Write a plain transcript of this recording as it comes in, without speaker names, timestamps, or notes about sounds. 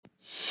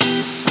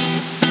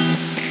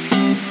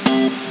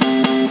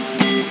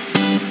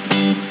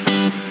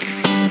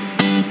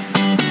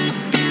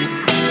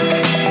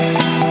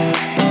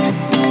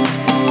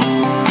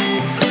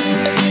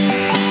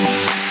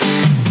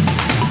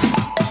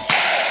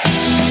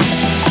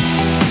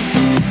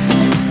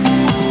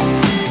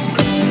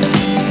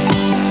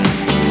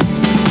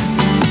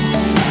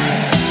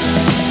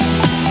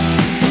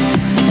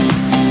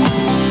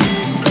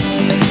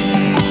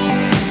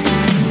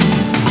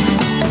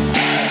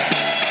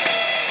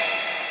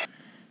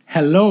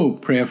Hello,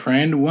 prayer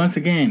friend. Once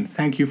again,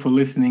 thank you for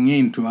listening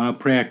in to our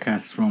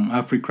prayercast from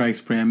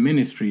AfriChrist Prayer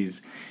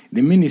Ministries,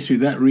 the ministry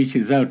that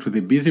reaches out to the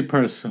busy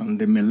person,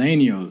 the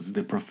millennials,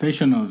 the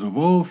professionals of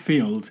all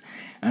fields,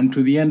 and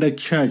to the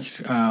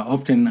underchurched,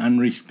 often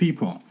unreached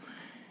people.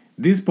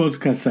 These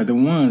podcasts are the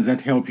ones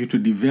that help you to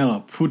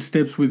develop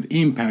footsteps with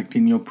impact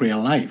in your prayer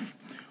life.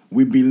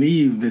 We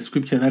believe the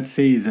scripture that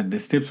says that the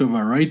steps of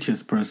a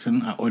righteous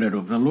person are ordered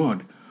of the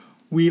Lord.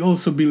 We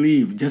also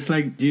believe, just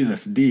like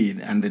Jesus did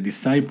and the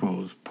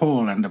disciples,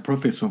 Paul and the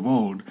prophets of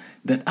old,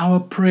 that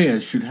our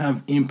prayers should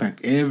have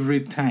impact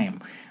every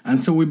time. And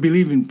so we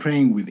believe in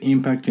praying with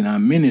impact in our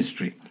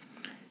ministry.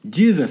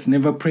 Jesus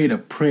never prayed a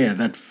prayer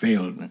that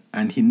failed,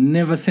 and he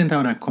never sent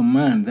out a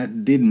command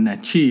that didn't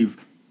achieve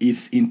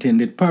its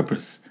intended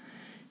purpose.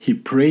 He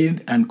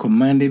prayed and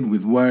commanded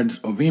with words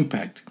of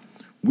impact.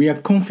 We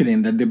are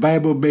confident that the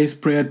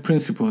Bible-based prayer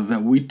principles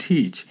that we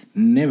teach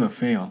never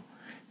fail.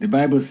 The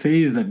Bible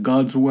says that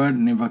God's word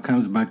never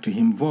comes back to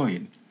him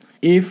void.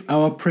 If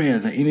our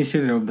prayers are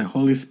initiated of the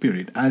Holy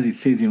Spirit, as it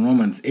says in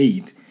Romans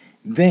 8,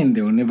 then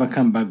they will never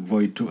come back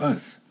void to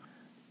us.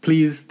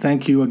 Please,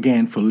 thank you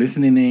again for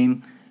listening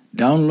in.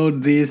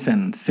 Download this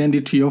and send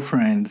it to your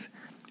friends.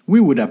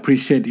 We would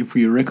appreciate if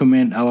you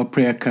recommend our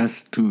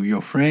prayercast to your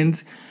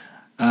friends.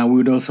 We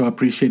would also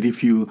appreciate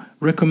if you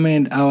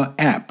recommend our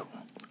app,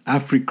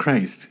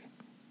 AfriChrist,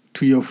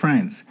 to your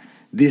friends.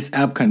 This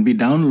app can be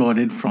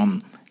downloaded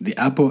from the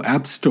Apple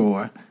App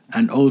Store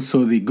and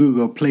also the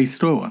Google Play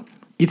Store.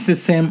 It's the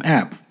same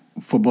app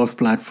for both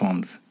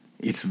platforms.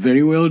 It's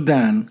very well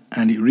done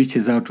and it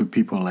reaches out to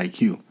people like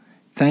you.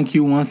 Thank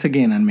you once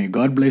again, and may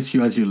God bless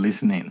you as you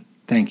listen in.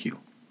 Thank you.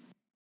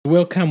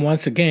 Welcome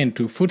once again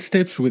to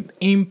Footsteps with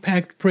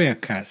Impact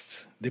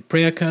Prayercasts, the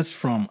prayercast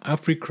from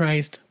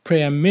AfriChrist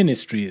Prayer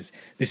Ministries.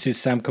 This is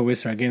Sam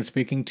Kawesa again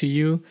speaking to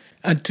you.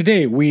 And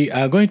today we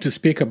are going to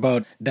speak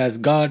about, does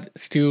God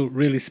still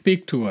really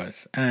speak to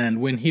us?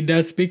 And when he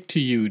does speak to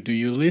you, do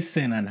you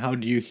listen? And how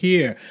do you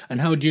hear?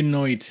 And how do you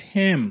know it's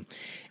him?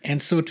 And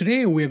so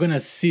today we're going to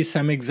see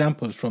some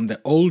examples from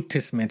the Old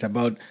Testament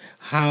about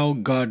how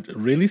God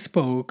really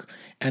spoke.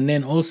 And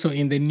then also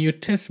in the New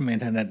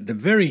Testament, and at the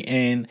very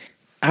end,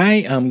 I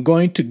am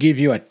going to give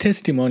you a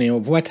testimony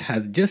of what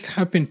has just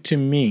happened to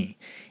me.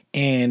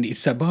 And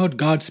it's about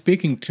God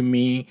speaking to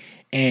me,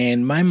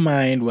 and my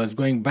mind was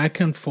going back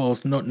and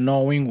forth, not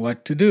knowing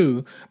what to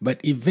do.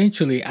 But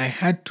eventually I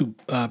had to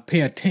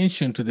pay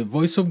attention to the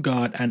voice of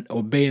God and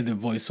obey the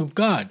voice of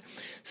God.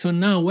 So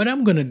now what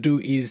I'm going to do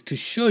is to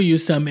show you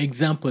some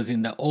examples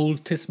in the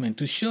Old Testament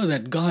to show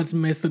that God's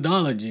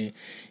methodology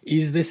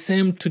is the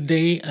same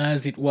today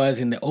as it was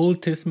in the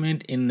Old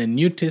Testament, in the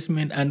New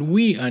Testament, and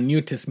we are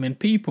New Testament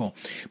people.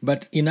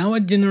 But in our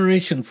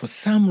generation, for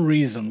some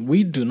reason,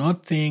 we do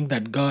not think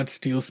that God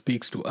still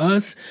speaks to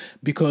us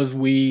because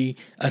we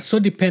are so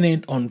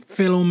dependent on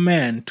fellow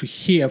man to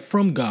hear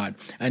from God.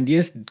 And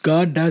yes,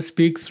 God does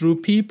speak through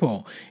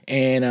people,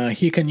 and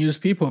he can use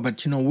people,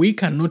 but we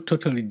cannot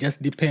totally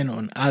just depend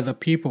on other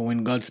people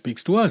when God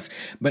speaks to us.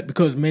 But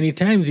because many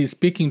times he's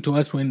speaking to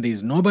us when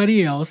there's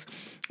nobody else,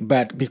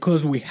 but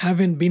because we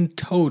haven't been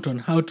taught on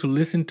how to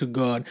listen to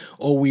God,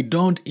 or we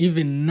don't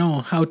even know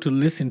how to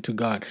listen to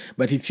God.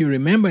 But if you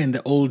remember in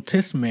the Old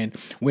Testament,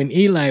 when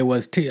Eli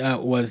was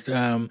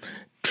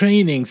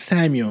training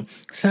Samuel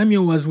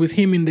was with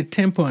him in the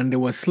temple and they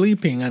were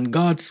sleeping, and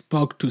God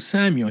spoke to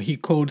Samuel. He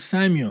called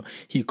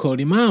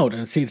him out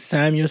and said,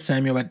 Samuel,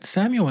 Samuel. But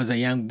Samuel was a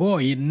young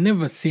boy. He'd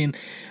never seen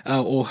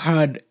or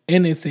heard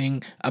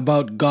anything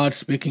about God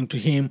speaking to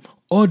him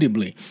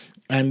audibly.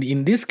 And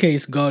in this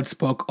case, God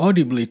spoke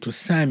audibly to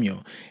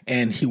Samuel,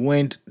 and he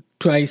went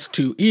twice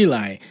to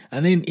Eli.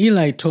 And then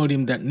Eli told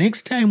him that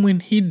next time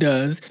when he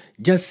does,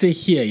 just say,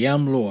 here I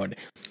am, Lord.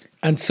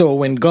 And so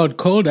when God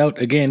called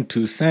out again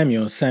to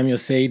Samuel, Samuel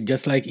said,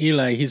 just like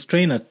Eli, his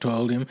trainer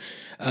told him,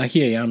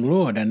 here I am,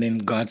 Lord. And then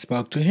God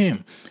spoke to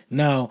him.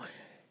 Now,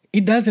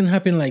 it doesn't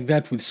happen like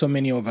that with so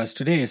many of us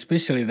today,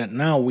 especially that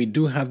now we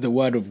do have the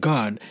Word of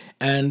God,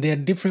 and there are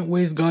different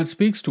ways God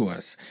speaks to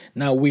us.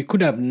 Now, we could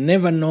have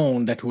never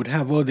known that we'd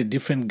have all the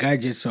different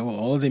gadgets, or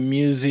all the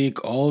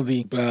music, all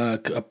the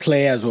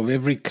players of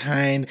every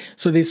kind.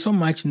 So there's so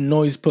much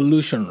noise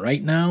pollution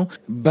right now.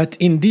 But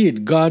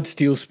indeed, God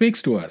still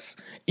speaks to us.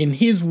 In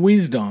his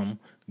wisdom,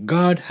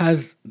 God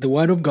has the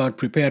Word of God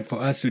prepared for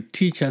us to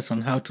teach us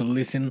on how to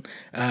listen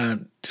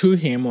to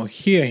him, or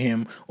hear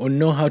him, or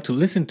know how to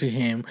listen to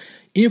him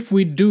if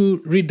we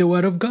do read the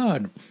Word of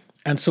God.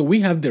 And so we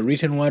have the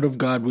written Word of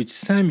God, which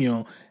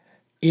Samuel,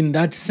 in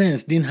that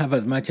sense, didn't have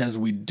as much as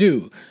we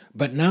do.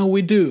 But now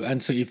we do.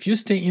 And so if you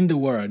stay in the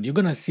Word, you're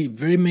going to see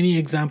very many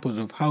examples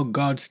of how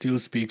God still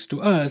speaks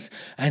to us.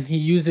 And he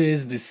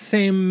uses the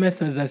same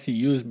methods as he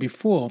used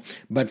before.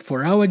 But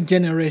for our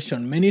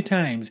generation, many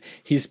times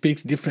he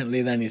speaks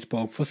differently than he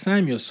spoke for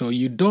Samuel. So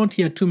you don't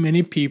hear too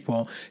many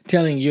people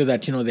telling you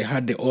that, they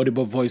had the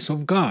audible voice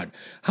of God.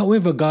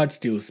 However, God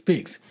still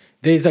speaks.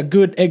 There is a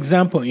good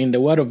example in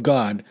the Word of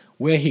God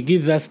where he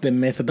gives us the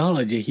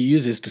methodology he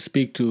uses to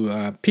speak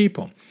to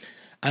people.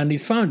 And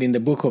it's found in the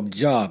book of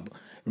Job.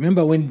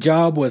 Remember when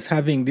Job was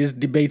having these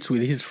debates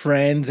with his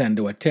friends and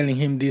they were telling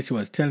him this, he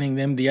was telling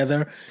them the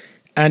other.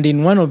 And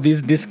in one of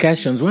these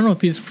discussions, one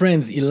of his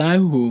friends,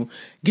 Elihu,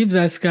 gives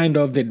us kind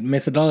of the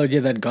methodology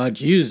that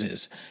God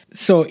uses.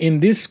 So in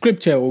this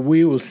scripture,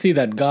 we will see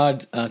that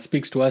God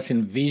speaks to us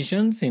in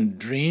visions, in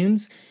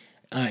dreams,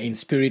 in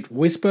spirit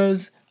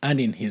whispers, and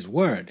in his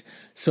word.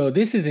 So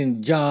this is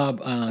in Job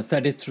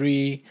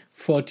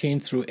 33:14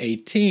 through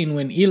 18,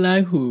 when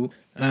Elihu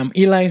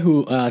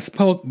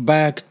spoke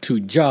back to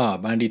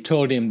Job, and he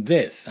told him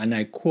this, and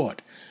I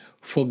quote,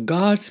 "For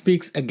God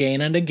speaks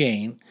again and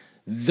again,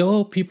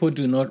 though people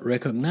do not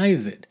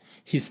recognize it.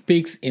 He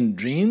speaks in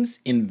dreams,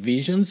 in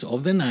visions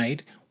of the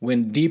night,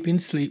 when deep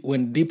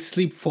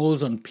sleep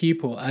falls on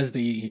people as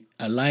they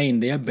lie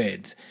in their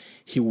beds.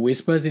 He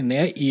whispers in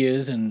their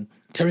ears and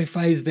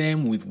terrifies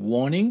them with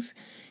warnings.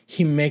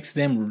 He makes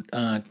them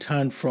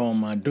turn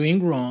from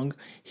doing wrong.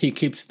 He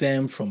keeps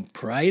them from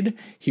pride.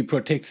 He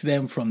protects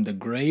them from the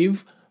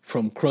grave,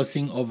 from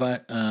crossing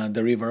over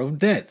the river of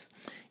death."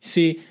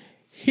 See,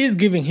 he's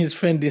giving his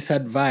friend this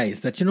advice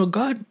that,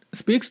 God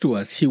speaks to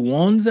us. He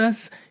warns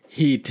us.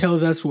 He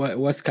tells us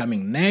what's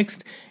coming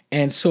next.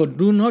 And so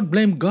do not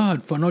blame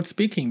God for not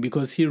speaking,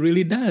 because he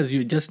really does.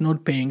 You're just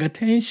not paying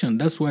attention.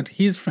 That's what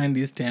his friend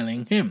is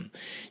telling him.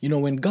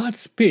 When God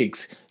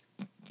speaks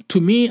to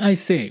me, I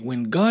say,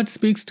 when God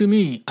speaks to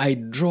me, I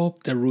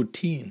drop the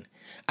routine.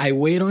 I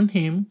wait on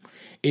him.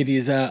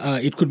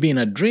 It could be in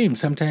a dream.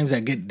 Sometimes I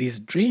get these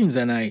dreams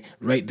and I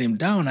write them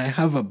down. I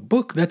have a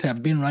book that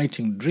I've been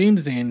writing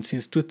dreams in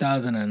since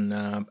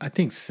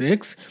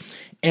 2006.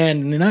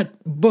 And in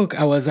that book,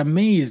 I was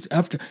amazed.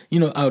 After,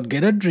 I would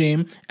get a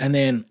dream and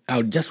then I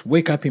would just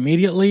wake up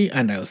immediately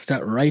and I'll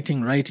start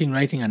writing,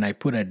 and I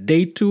put a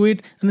date to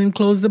it and then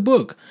close the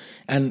book.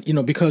 And,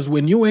 because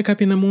when you wake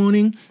up in the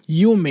morning,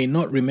 you may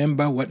not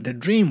remember what the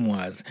dream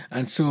was.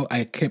 And so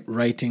I kept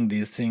writing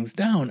these things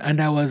down.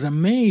 And I was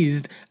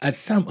amazed at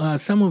some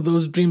of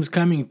those dreams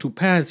coming to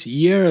pass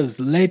years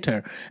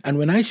later. And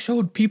when I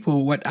showed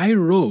people what I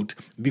wrote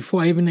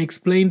before I even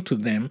explained to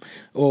them,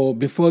 or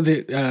before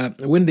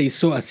when they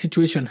saw a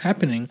situation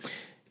happening,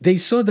 they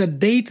saw the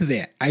date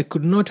there. I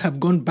could not have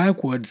gone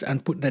backwards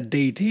and put the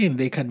date in.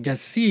 They can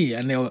just see,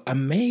 and they were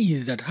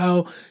amazed at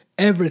how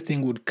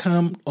everything would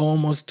come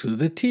almost to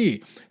the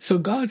T. So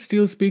God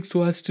still speaks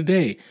to us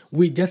today.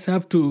 We just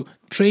have to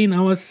train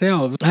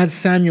ourselves as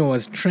Samuel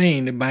was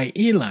trained by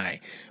Eli.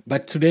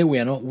 But today we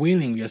are not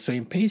willing. We are so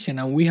impatient,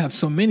 and we have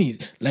so many.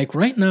 Like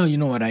right now, you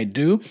know what I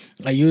do?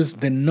 I use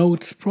the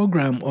Notes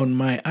program on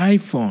my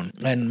iPhone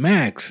and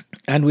Macs.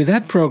 And with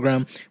that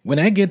program, when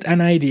I get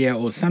an idea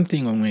or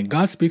something, or when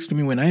God speaks to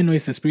me, when I know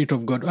it's the Spirit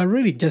of God, or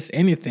really just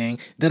anything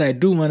that I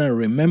do want to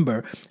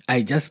remember,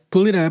 I just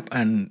pull it up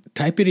and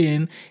type it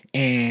in,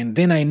 and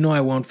then I know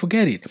I won't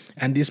forget it.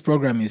 And this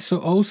program is so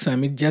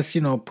awesome. It just,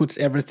 puts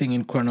everything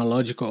in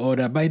chronological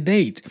order by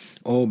date,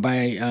 or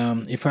by,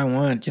 if I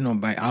want,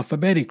 by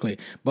alphabetically.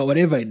 But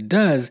whatever it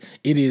does,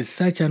 it is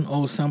such an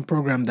awesome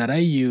program that I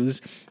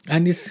use,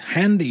 and it's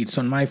handy. It's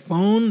on my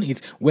phone.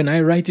 It's when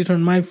I write it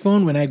on my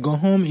phone, when I go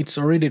home, it's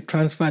already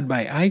transferred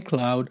by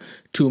iCloud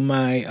to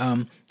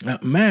my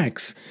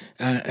Macs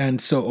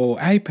or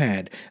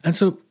iPad. And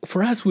so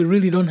for us, we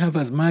really don't have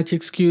as much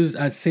excuse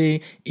as,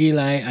 say,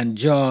 Eli and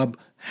Job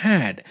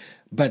had.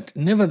 But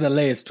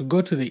nevertheless, to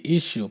go to the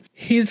issue,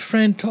 his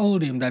friend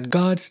told him that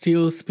God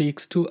still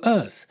speaks to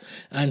us,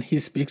 and he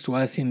speaks to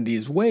us in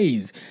these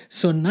ways.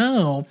 So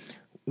now,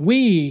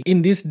 we,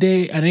 in this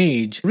day and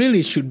age,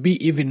 really should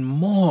be even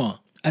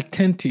more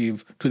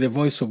attentive to the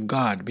voice of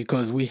God,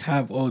 because we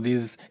have all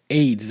these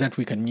aids that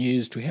we can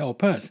use to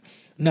help us.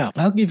 Now,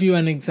 I'll give you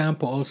an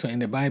example also in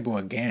the Bible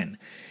again.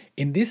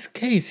 In this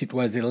case, it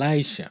was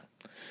Elisha.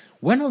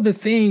 One of the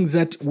things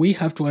that we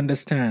have to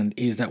understand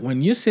is that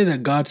when you say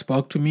that God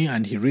spoke to me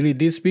and he really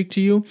did speak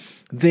to you,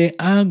 there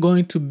are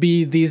going to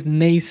be these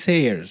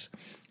naysayers.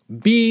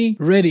 Be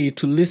ready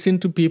to listen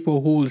to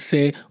people who will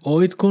say, oh,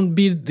 it can't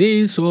be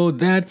this or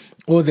that,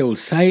 or they will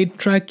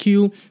sidetrack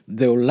you,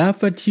 they will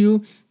laugh at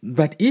you.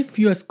 But if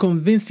you are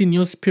convinced in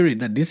your spirit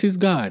that this is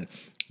God,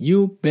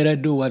 you better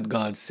do what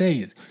God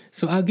says.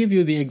 So I'll give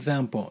you the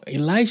example.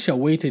 Elisha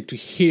waited to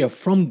hear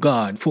from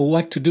God for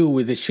what to do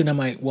with the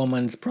Shunammite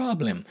woman's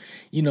problem.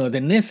 The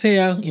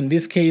naysayer in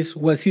this case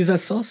was his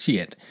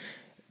associate.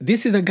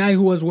 This is a guy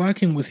who was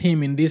working with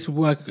him in this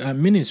work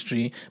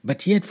ministry,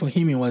 but yet for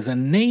him he was a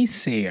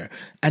naysayer.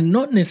 And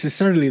not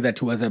necessarily that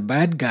he was a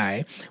bad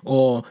guy,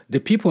 or the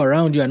people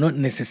around you are not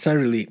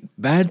necessarily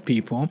bad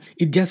people.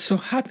 It just so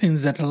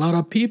happens that a lot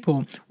of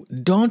people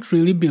don't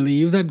really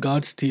believe that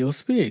God still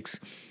speaks.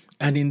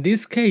 And in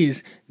this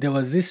case, there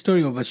was this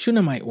story of a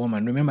Shunammite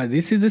woman. Remember,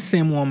 this is the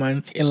same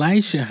woman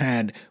Elisha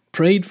had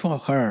prayed for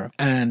her,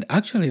 and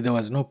actually there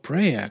was no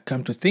prayer,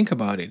 come to think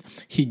about it.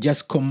 He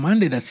just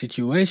commanded a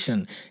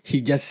situation.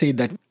 He just said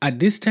that at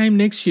this time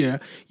next year,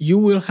 you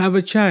will have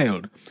a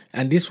child.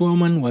 And this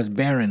woman was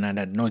barren and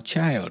had no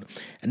child.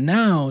 And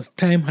now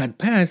time had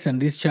passed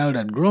and this child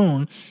had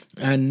grown,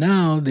 and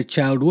now the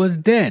child was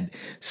dead.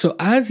 So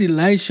as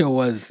Elisha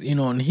was,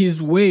 on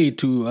his way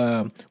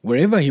to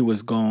wherever he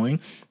was going,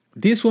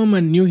 this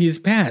woman knew his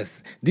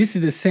path. This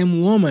is the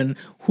same woman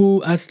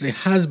who asked the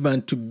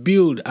husband to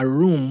build a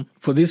room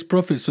for this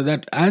prophet so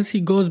that as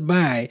he goes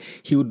by,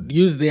 he would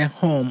use their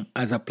home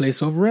as a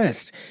place of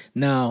rest.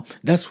 Now,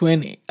 that's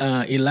when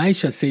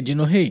Elisha said,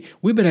 hey,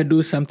 we better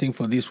do something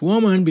for this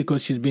woman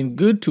because she's been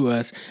good to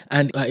us.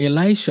 And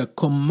Elisha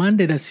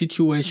commanded a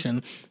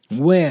situation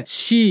where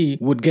she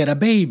would get a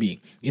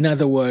baby. In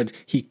other words,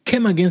 he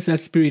came against that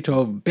spirit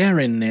of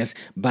barrenness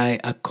by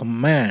a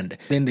command.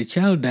 Then the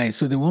child died.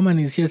 So the woman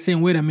is here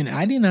saying, wait a minute,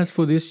 I didn't ask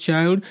for this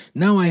child.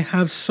 Now I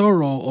have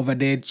sorrow of a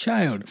dead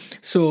child.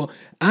 So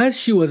as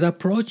she was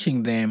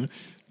approaching them,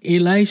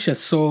 Elisha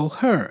saw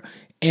her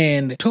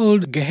and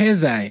told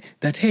Gehazi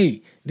that,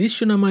 hey, this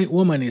Shunammite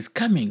woman is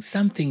coming.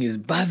 Something is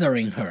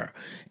bothering her.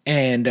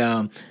 And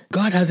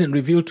God hasn't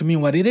revealed to me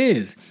what it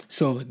is.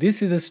 So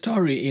this is a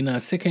story in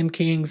 2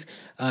 Kings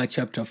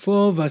chapter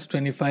 4, verse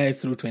 25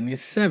 through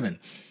 27.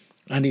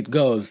 And it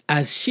goes,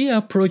 as she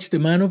approached the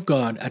man of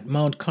God at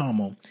Mount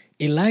Carmel,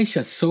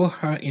 Elisha saw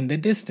her in the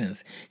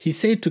distance. He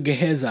said to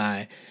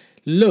Gehazi,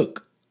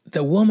 look,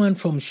 the woman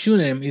from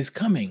Shunem is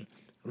coming.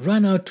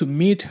 Run out to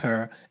meet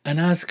her and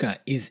ask her,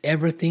 is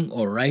everything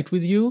all right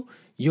with you,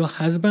 your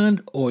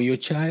husband, or your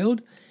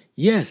child?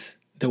 Yes,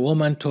 the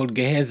woman told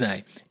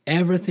Gehazi,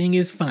 everything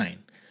is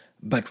fine.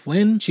 But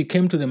when she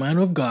came to the man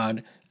of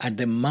God at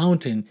the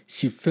mountain,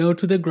 she fell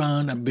to the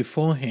ground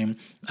before him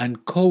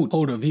and caught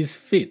hold of his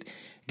feet.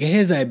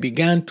 Gehazi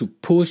began to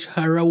push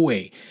her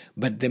away,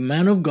 but the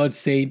man of God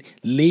said,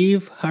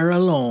 leave her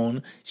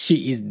alone.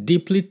 She is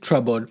deeply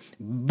troubled,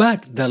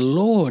 but the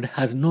Lord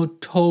has not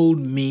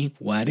told me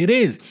what it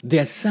is.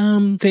 There are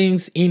some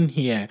things in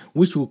here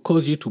which will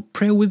cause you to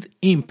pray with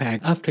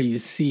impact after you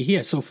see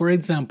here. So for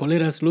example,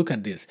 let us look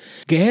at this.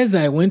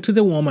 Gehazi went to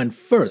the woman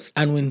first,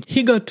 and when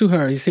he got to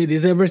her, he said,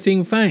 is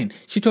everything fine?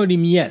 She told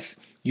him yes.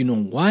 You know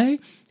why?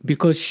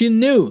 Because she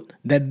knew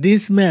that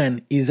this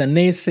man is a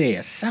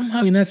naysayer.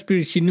 Somehow in her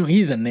spirit, she knew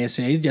he's a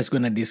naysayer. He's just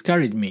going to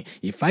discourage me.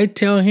 If I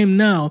tell him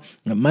now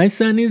that my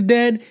son is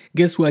dead,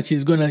 guess what?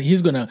 He's going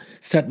to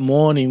start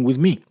mourning with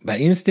me.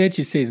 But instead,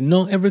 she says,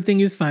 no, everything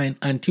is fine,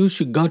 until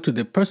she got to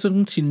the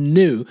person she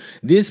knew.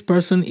 This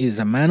person is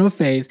a man of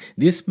faith.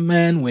 This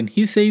man, when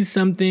he says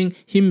something,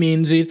 he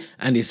means it,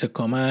 and it's a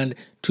command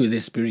to the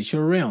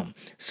spiritual realm.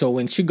 So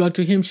when she got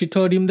to him, she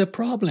told him the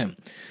problem.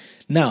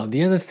 Now,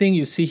 the other thing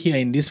you see here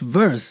in this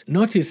verse,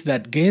 notice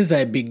that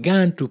Gehazi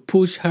began to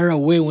push her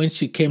away when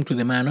she came to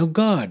the man of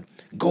God.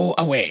 Go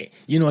away.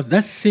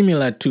 That's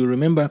similar to,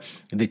 remember,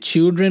 the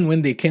children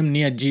when they came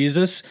near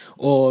Jesus,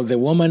 or the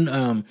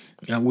woman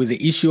with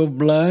the issue of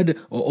blood,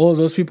 or all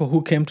those people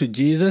who came to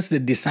Jesus. The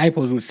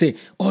disciples would say,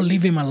 oh,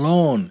 leave him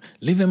alone.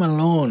 Leave him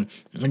alone.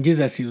 And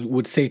Jesus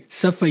would say,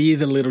 suffer ye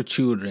the little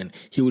children.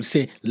 He would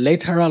say,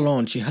 let her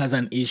alone. She has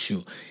an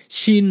issue.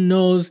 She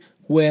knows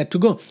where to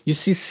go. You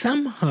see,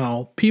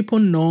 somehow people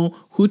know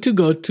who to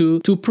go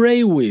to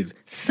pray with.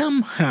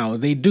 Somehow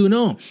they do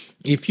know.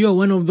 If you're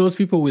one of those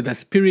people with a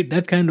spirit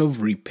that kind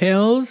of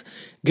repels,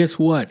 guess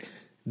what?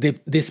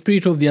 The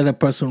spirit of the other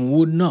person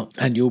would know.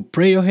 And you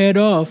pray your head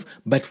off,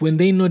 but when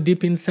they know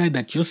deep inside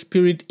that your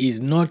spirit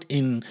is not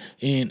in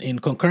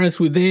concurrence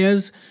with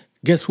theirs,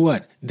 guess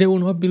what? They will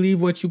not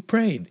believe what you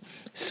prayed.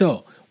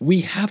 So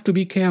we have to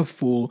be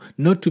careful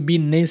not to be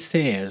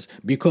naysayers,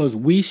 because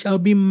we shall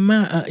be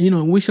marked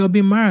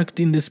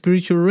in the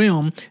spiritual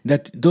realm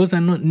that those are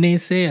not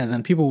naysayers,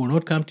 and people will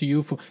not come to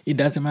you for, it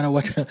doesn't matter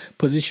what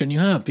position you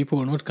have, people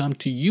will not come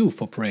to you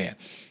for prayer.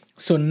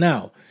 So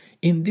now,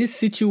 in this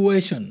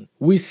situation,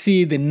 we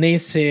see the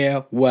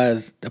naysayer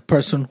was the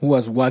person who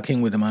was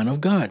working with the man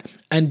of God.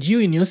 And you,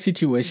 in your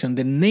situation,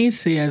 the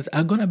naysayers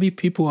are going to be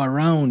people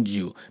around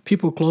you,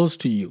 people close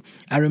to you.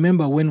 I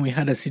remember when we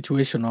had a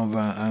situation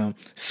of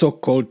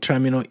so-called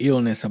terminal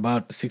illness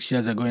about 6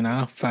 years ago in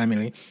our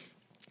family.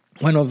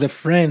 One of the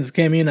friends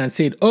came in and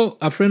said, oh,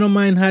 a friend of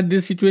mine had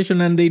this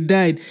situation and they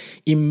died.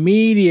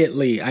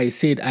 Immediately, I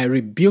said, I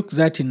rebuke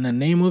that in the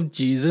name of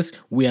Jesus.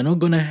 We are not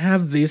going to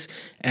have this,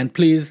 and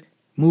please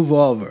move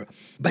over.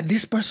 But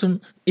this person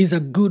is a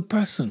good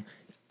person,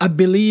 a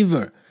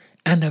believer,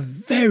 and a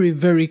very,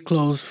 very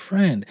close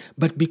friend.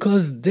 But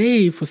because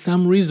they, for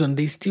some reason,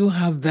 they still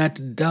have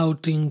that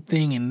doubting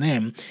thing in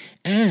them,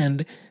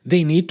 and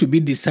they need to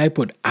be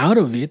discipled out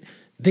of it,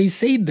 they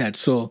say that.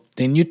 So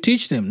then you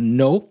teach them,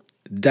 no,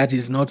 that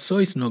is not so.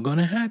 It's not going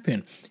to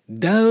happen.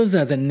 Those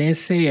are the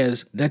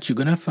naysayers that you're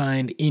going to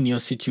find in your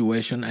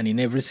situation and in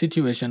every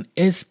situation,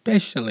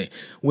 especially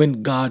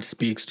when God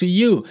speaks to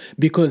you,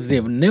 because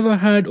they've never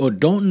heard or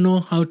don't know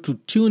how to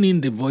tune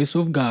in the voice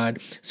of God.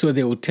 So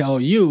they will tell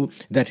you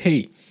that,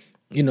 hey,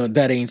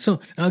 that ain't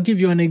so. I'll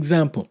give you an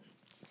example.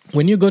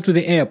 When you go to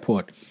the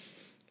airport,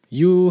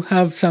 You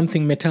have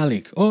something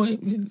metallic, or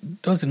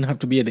it doesn't have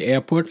to be at the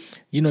airport.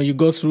 You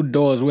go through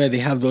doors where they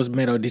have those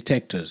metal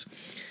detectors.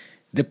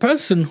 The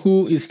person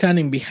who is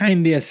standing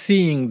behind there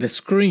seeing the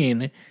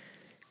screen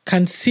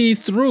can see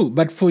through,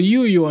 but for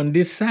you're on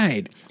this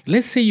side.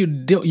 Let's say you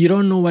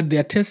don't know what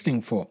they're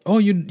testing for,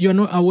 or you're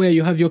not aware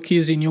you have your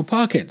keys in your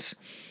pockets.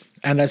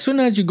 And as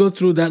soon as you go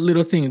through that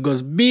little thing, it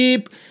goes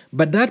beep,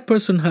 but that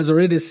person has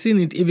already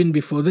seen it even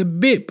before the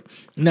beep.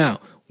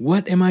 Now,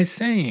 what am I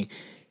saying?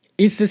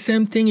 It's the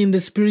same thing in the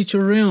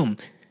spiritual realm.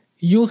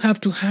 You have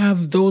to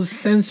have those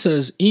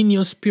sensors in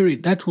your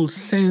spirit that will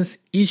sense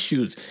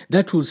issues,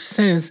 that will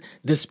sense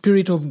the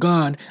Spirit of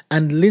God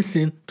and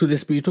listen to the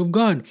Spirit of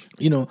God.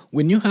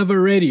 When you have a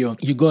radio,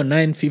 you go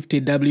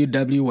 950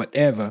 WW,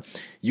 whatever.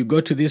 You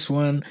go to this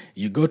one,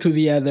 you go to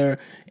the other,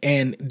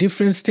 and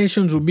different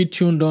stations will be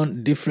tuned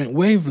on different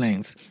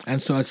wavelengths.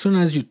 And so as soon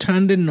as you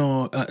turn the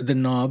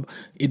knob,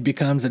 it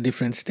becomes a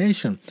different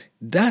station.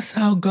 That's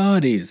how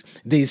God is.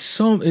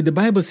 The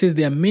Bible says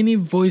there are many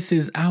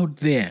voices out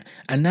there,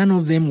 and none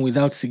of them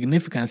without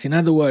significance. In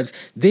other words,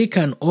 they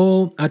can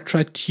all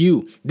attract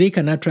you. They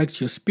can attract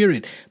your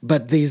spirit.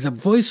 But there is a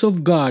voice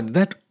of God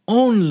that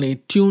only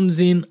tunes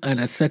in at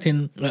a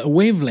certain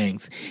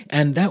wavelength.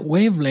 And that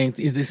wavelength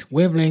is this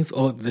wavelength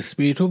of the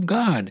Spirit of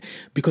God.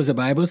 Because the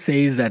Bible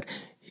says that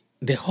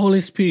the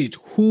Holy Spirit,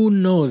 who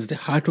knows the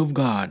heart of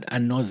God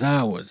and knows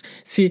ours.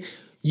 See,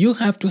 you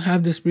have to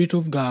have the Spirit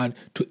of God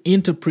to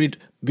interpret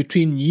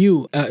between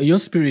you, your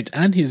spirit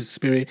and His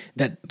Spirit,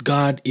 that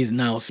God is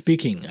now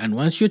speaking. And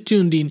once you're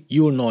tuned in,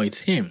 you'll know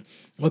it's Him.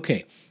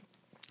 Okay.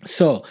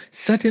 So,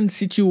 certain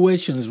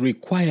situations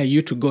require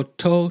you to go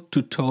toe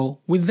to toe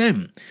with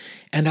them.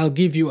 And I'll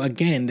give you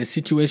again the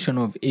situation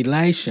of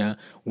Elisha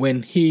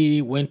when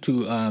he went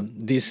to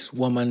this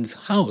woman's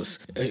house,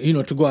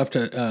 to go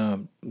after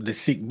the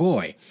sick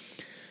boy.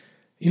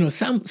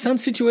 Some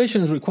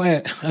situations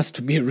require us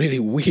to be really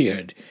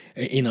weird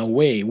in a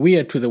way,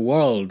 weird to the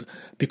world,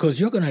 because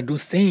you're going to do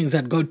things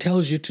that God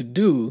tells you to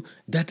do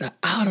that are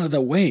out of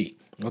the way.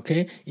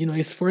 Okay,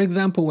 it's, for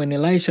example, when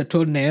Elisha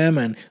told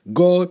Naaman,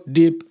 go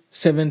dip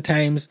 7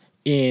 times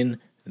in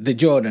the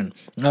Jordan.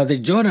 Now, the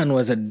Jordan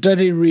was a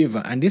dirty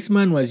river, and this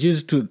man was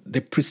used to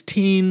the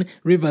pristine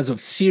rivers of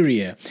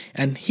Syria,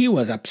 and he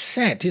was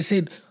upset. He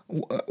said,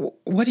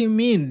 what do you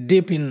mean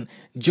dip in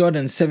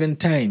Jordan 7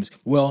 times?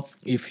 Well,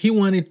 if he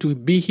wanted to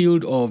be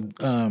healed of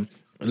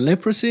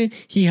leprosy,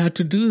 he had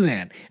to do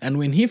that. And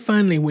when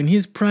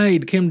his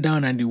pride came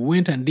down and he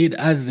went and did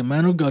as the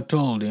man of God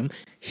told him,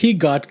 he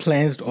got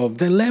cleansed of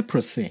the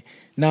leprosy.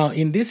 Now,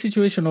 in this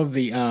situation of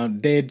the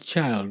dead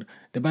child,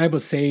 the Bible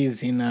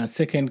says in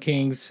 2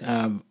 Kings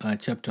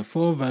chapter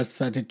 4, verse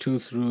 32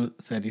 through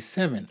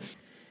 37,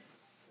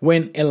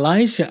 when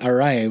Elisha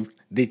arrived,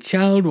 the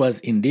child was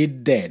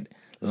indeed dead,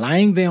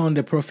 lying there on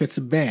the prophet's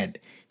bed.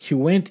 He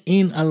went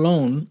in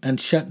alone and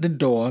shut the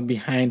door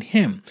behind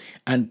him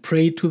and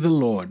prayed to the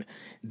Lord.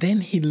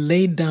 Then he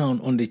lay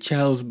down on the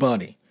child's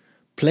body,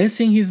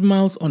 placing his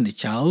mouth on the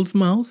child's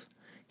mouth,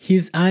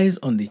 his eyes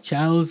on the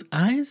child's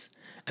eyes,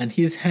 and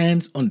his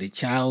hands on the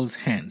child's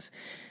hands.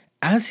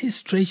 As he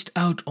stretched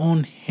out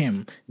on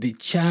him, the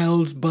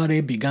child's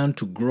body began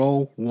to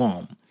grow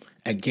warm.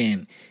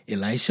 Again,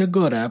 Elisha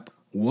got up,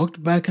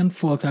 walked back and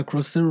forth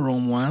across the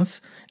room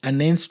once, and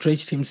then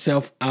stretched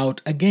himself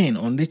out again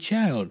on the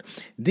child.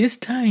 This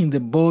time the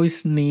boy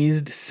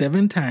sneezed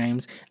 7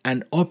 times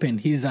and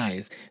opened his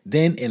eyes.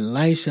 Then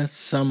Elisha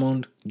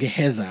summoned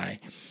Gehazi.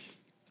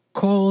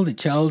 Call the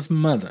child's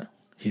mother,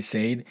 he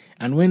said,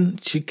 and when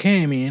she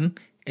came in,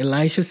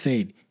 Elisha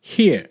said,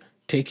 Here,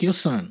 take your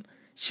son.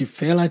 She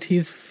fell at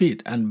his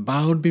feet and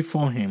bowed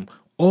before him,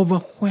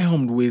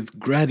 overwhelmed with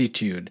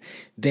gratitude.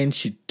 Then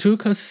she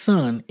took her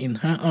son in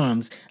her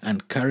arms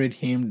and carried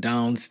him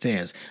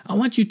downstairs. I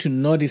want you to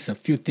notice a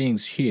few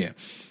things here.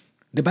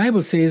 The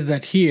Bible says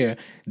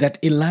that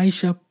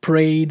Elisha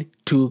prayed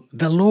to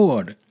the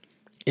Lord.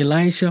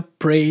 Elisha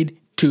prayed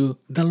to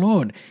the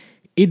Lord.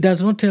 It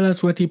does not tell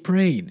us what he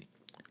prayed.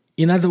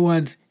 In other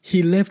words,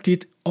 he left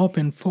it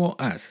open for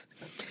us.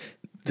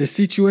 The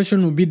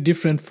situation will be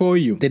different for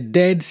you. The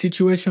dead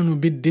situation will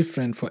be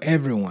different for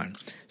everyone.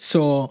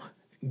 So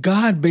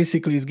God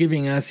basically is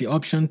giving us the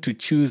option to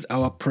choose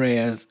our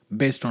prayers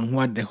based on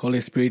what the Holy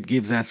Spirit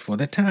gives us for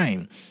the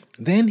time.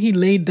 Then he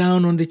laid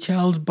down on the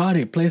child's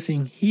body,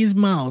 placing his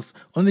mouth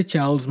on the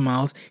child's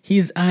mouth,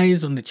 his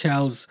eyes on the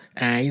child's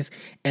eyes,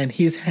 and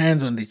his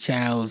hands on the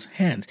child's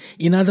hands.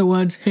 In other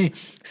words,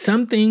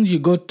 some things you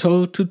go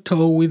toe to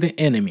toe with the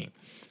enemy.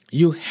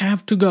 You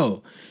have to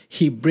go.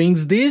 He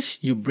brings this,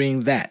 you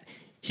bring that.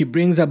 He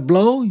brings a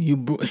blow,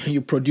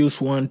 you produce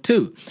one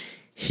too.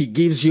 He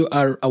gives you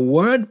a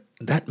word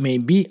that may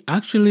be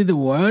actually the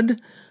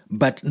word,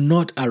 but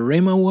not a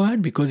rhema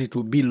word because it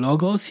will be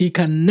logos. He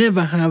can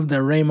never have the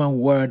rhema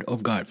word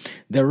of God.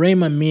 The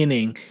rhema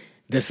meaning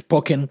the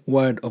spoken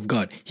word of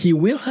God. He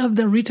will have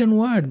the written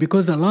word,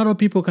 because a lot of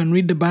people can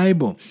read the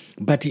Bible,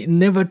 but it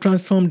never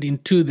transformed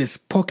into the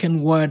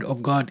spoken word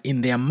of God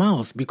in their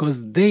mouths,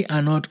 because they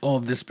are not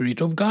of the Spirit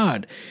of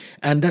God.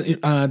 And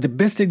that, the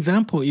best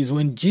example is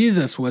when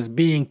Jesus was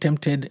being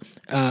tempted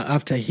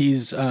after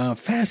his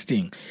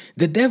fasting.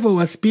 The devil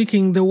was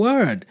speaking the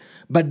word,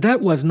 but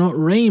that was not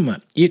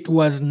rhema. It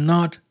was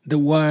not the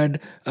word,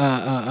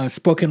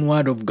 spoken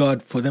word of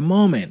God for the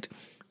moment.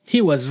 He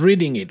was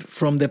reading it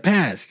from the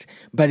past,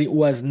 but it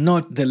was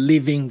not the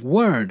living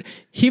word.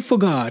 He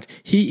forgot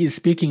he is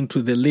speaking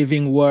to the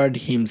living word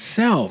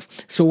himself.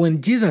 So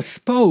when Jesus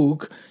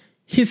spoke,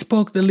 he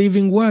spoke the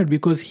living word,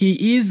 because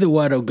he is the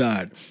word of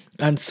God.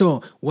 And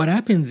so what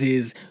happens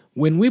is,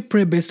 when we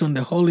pray based on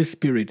the Holy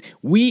Spirit,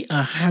 we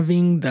are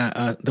having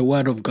the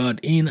Word of God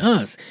in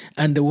us,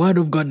 and the Word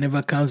of God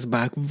never comes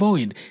back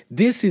void.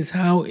 This is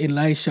how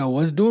Elisha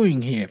was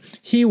doing here.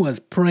 He was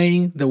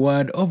praying the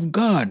Word of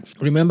God.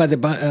 Remember, the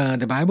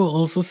Bible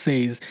also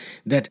says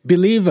that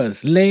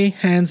believers lay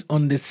hands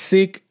on the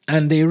sick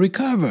and they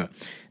recover.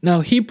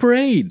 Now, he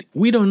prayed.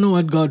 We don't know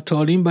what God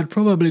told him, but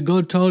probably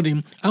God told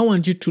him, I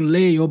want you to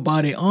lay your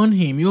body on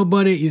him. Your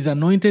body is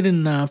anointed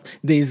enough.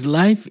 There is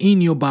life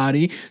in your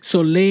body. So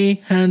lay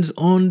hands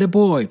on the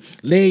boy.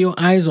 Lay your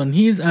eyes on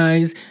his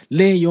eyes.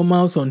 Lay your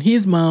mouth on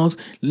his mouth.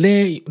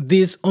 Lay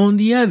this on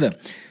the other.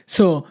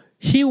 So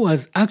he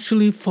was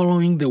actually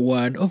following the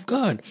word of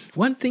God.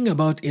 One thing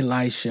about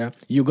Elisha,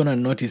 you're going to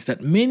notice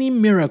that many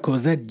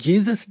miracles that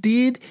Jesus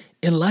did,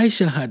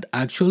 Elisha had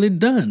actually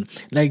done.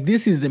 Like,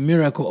 this is the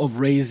miracle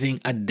of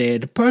raising a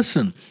dead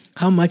person.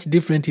 How much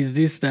different is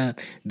this than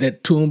the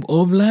tomb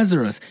of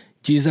Lazarus?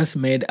 Jesus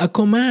made a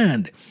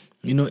command.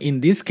 In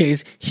this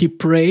case, he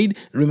prayed.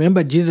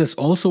 Remember, Jesus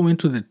also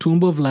went to the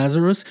tomb of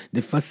Lazarus.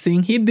 The first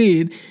thing he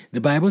did, the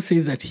Bible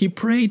says that he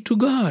prayed to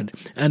God,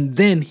 and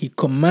then he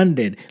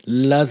commanded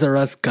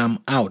Lazarus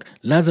come out.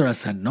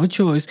 Lazarus had no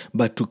choice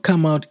but to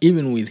come out,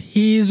 even with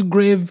his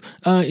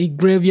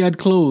graveyard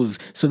clothes,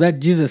 so that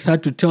Jesus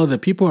had to tell the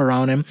people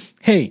around him,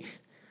 hey,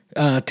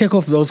 take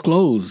off those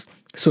clothes.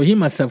 So he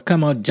must have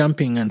come out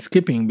jumping and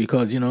skipping,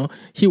 because,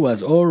 he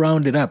was all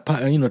rounded up,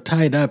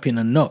 tied up in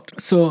a knot.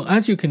 So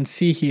as you can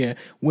see here,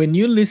 when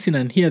you listen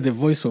and hear the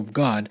voice of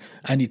God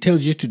and he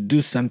tells you to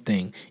do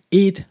something,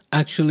 it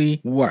actually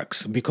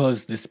works,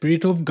 because the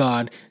Spirit of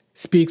God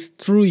speaks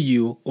through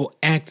you or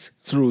acts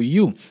through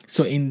you.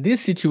 So in this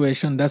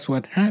situation, that's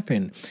what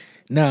happened.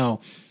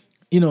 Now,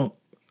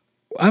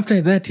 after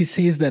that, he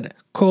says that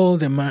call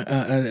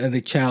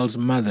the child's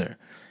mother.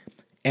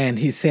 And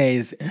he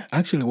says,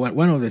 actually,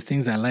 one of the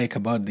things I like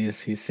about this,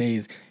 he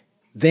says,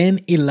 then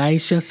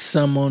Elisha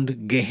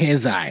summoned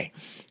Gehazi.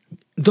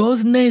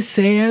 Those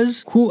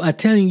naysayers who are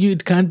telling you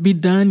it can't be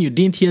done, you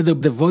didn't hear the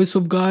voice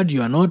of God,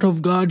 you are not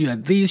of God, you are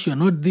this, you are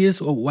not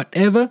this, or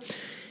whatever,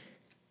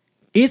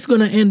 it's going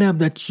to end up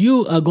that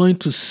you are going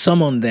to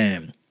summon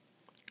them.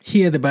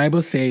 Here the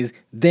Bible says,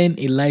 then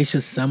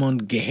Elisha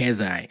summoned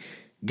Gehazi.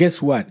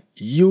 Guess what?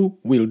 You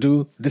will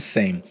do the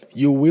same.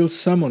 You will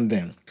summon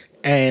them.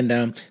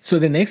 And so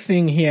the next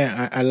thing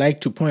here I like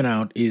to point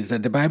out is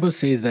that the Bible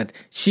says that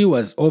she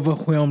was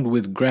overwhelmed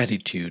with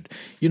gratitude.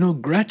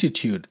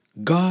 Gratitude.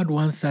 God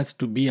wants us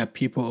to be a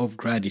people of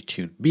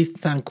gratitude. Be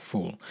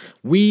thankful.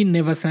 We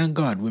never thank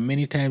God.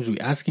 Many times we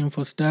ask Him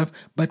for stuff,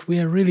 but we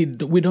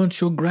don't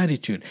show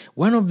gratitude.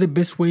 One of the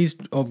best ways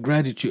of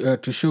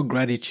gratitude to show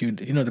gratitude,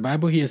 the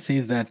Bible here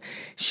says that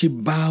she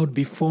bowed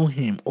before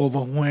Him,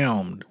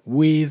 overwhelmed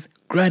with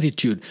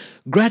gratitude.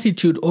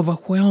 Gratitude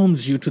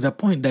overwhelms you to the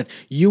point that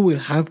you will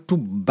have to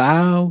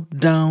bow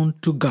down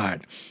to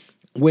God.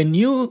 When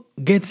you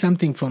get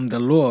something from the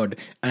Lord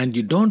and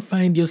you don't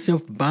find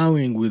yourself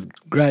bowing with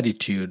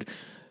gratitude,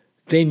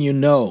 then you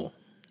know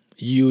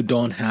you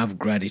don't have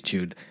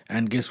gratitude.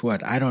 And guess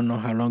what? I don't know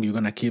how long you're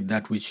going to keep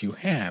that which you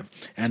have.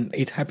 And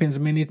it happens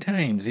many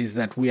times, is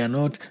that we are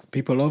not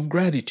people of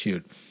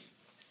gratitude.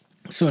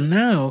 So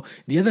now,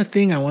 the other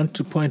thing I want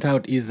to point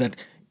out is that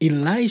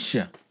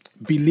Elisha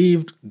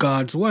believed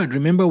God's word.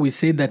 Remember, we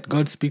said that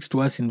God speaks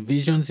to us in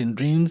visions, in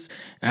dreams,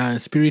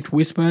 spirit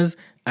whispers,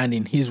 and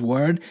in His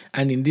word.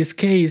 And in this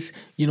case,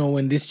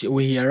 when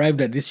he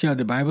arrived at this child,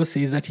 the Bible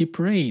says that he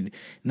prayed.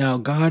 Now,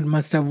 God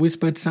must have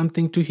whispered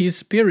something to his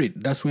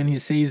spirit. That's when he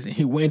says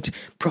he went.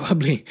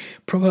 Probably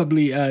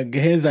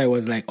Gehazi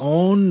was like,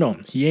 "Oh no,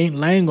 he ain't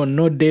lying on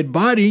no dead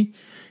body."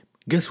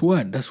 Guess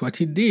what? That's what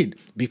he did,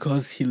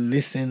 because he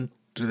listened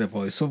to the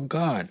voice of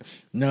God.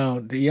 Now,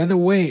 the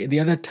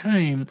other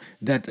time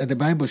that the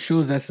Bible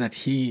shows us that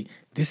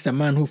this is a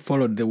man who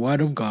followed the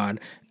word of God,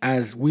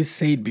 as we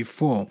said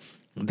before,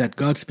 that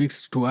God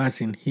speaks to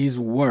us in His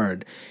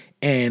word.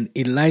 And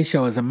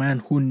Elisha was a man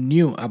who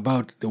knew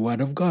about the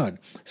word of God.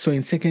 So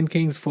in 2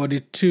 Kings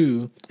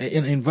 42,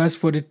 in verse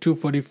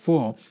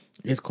 42-44,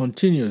 it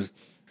continues.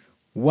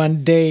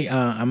 One day,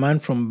 a man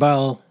from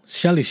Baal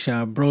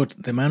Shalisha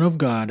brought the man of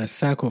God a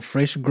sack of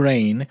fresh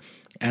grain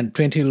and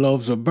 20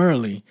 loaves of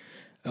barley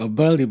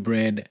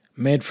bread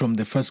made from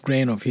the first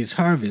grain of his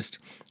harvest.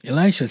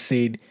 Elisha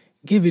said,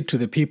 "Give it to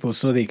the people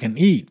so they can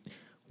eat."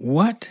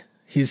 "What?"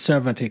 his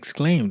servant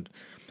exclaimed,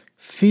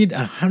 "Feed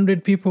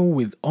 100 people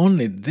with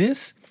only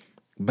this?"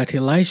 But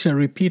Elisha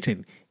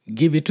repeated,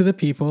 "Give it to the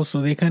people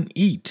so they can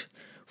eat.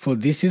 For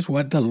this is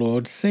what the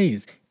Lord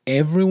says,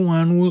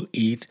 everyone will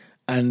eat,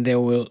 and there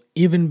will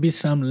even be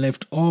some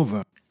left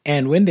over."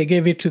 And when they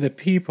gave it to the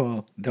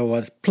people, there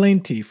was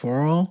plenty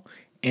for all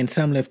and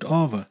some left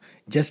over,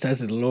 just as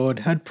the Lord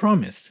had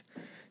promised.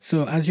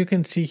 So as you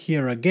can see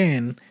here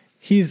again,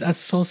 his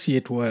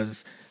associate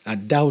was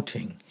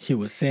doubting. He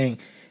was saying,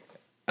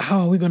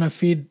 how are we going to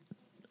feed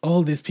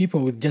all these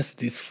people with just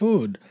this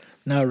food?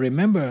 Now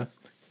remember,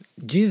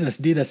 Jesus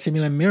did a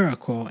similar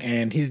miracle,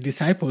 and his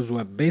disciples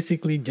were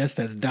basically just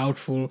as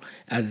doubtful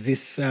as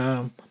this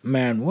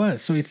man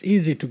was. So it's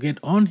easy to get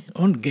on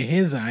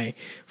Gehazi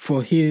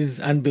for his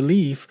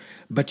unbelief,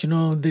 but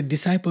the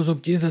disciples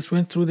of Jesus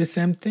went through the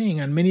same thing,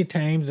 and many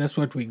times that's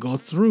what we go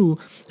through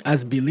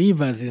as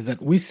believers, is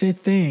that we say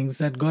things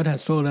that God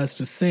has told us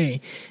to say,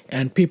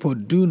 and people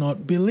do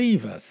not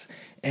believe us.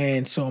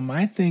 And so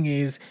my thing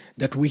is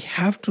that we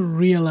have to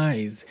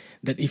realize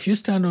that if you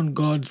stand on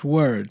God's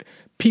word,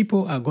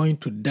 people are going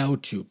to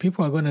doubt you.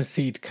 People are going to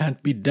say it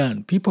can't be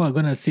done. People are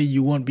going to say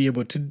you won't be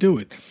able to do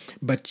it.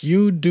 But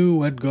you do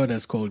what God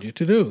has called you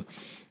to do.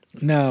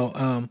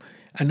 Now,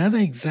 another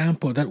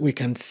example that we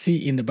can see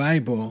in the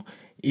Bible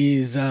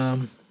is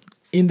in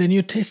the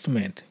New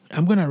Testament.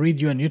 I'm going to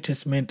read you a New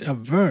Testament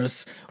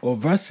verse or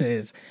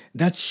verses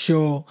that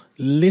show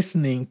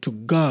listening to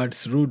God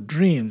through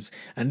dreams.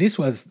 And this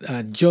was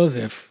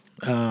Joseph,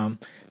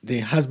 the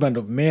husband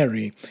of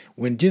Mary.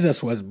 When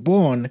Jesus was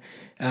born,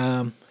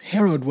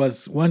 Herod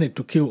wanted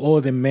to kill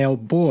all the male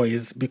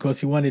boys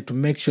because he wanted to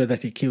make sure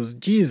that he kills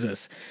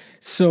Jesus.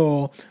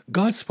 So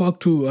God spoke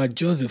to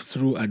Joseph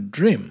through a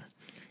dream.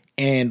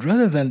 And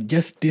rather than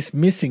just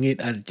dismissing it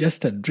as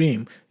just a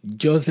dream,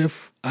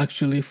 Joseph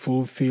actually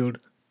fulfilled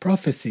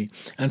prophecy.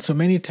 And so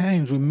many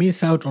times we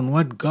miss out on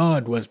what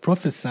God was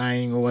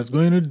prophesying or was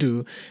going to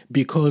do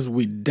because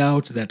we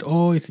doubt that,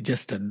 it's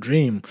just a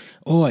dream.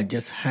 I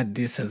just had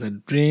this as a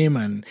dream,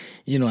 and,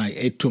 I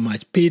ate too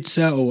much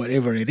pizza or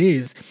whatever it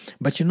is.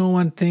 But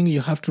one thing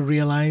you have to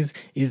realize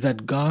is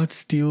that God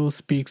still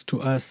speaks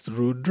to us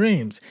through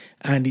dreams.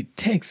 And it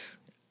takes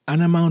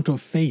an amount of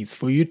faith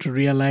for you to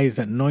realize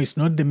that no, it's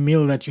not the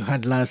meal that you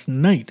had last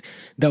night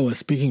that was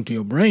speaking to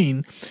your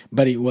brain,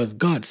 but it was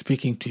God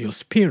speaking to your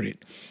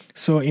spirit.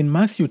 So in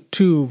Matthew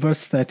 2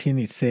 verse 13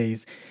 it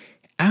says,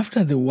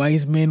 "After the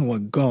wise men were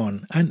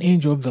gone, an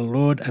angel of the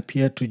Lord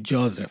appeared to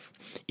Joseph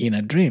in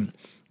a dream.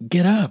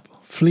 'Get up,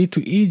 flee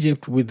to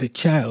Egypt with the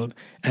child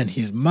and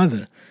his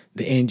mother.'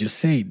 The angel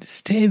said,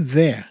 'Stay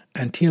there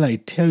until I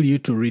tell you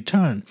to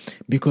return,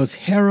 because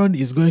Herod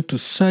is going to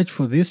search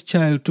for this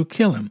child to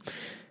kill him.'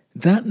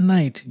 That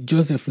night,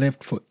 Joseph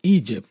left for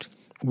Egypt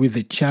with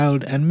the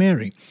child and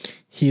Mary,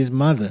 his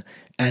mother,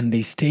 and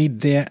they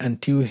stayed there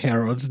until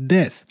Herod's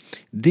death.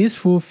 This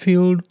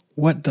fulfilled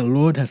what the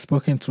Lord has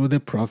spoken through the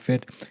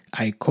prophet,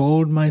 'I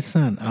called my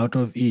son out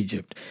of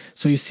Egypt.'"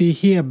 So you see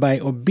here, by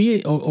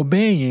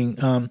obeying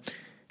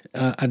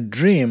a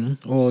dream,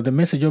 or the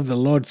message of the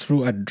Lord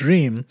through a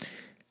dream,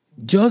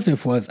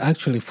 Joseph was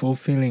actually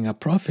fulfilling a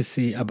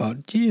prophecy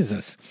about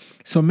Jesus.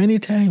 So many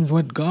times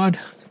what God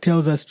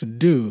tells us to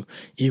do,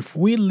 if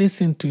we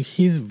listen to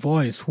his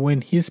voice when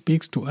he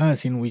speaks to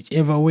us in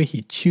whichever way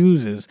he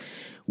chooses,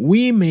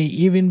 we may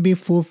even be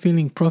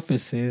fulfilling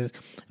prophecies,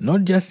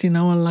 not just in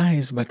our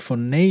lives, but for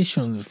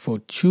nations, for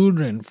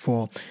children,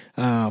 for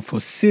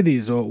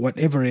cities, or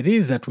whatever it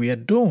is that we are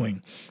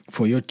doing,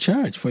 for your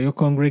church, for your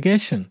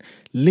congregation.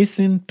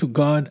 Listen to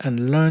God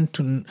and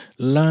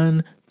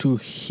learn to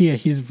hear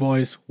his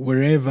voice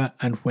wherever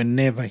and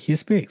whenever he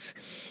speaks.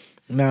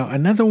 Now,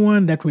 another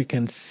one that we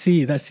can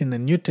see that's in the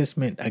New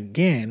Testament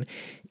again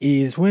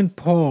is when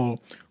Paul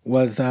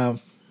was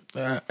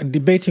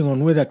debating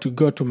on whether to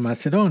go to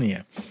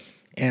Macedonia.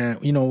 And,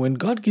 when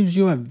God gives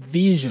you a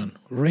vision,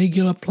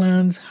 regular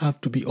plans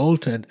have to be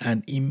altered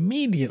and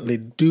immediately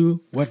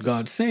do what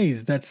God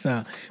says. That's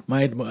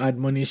my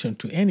admonition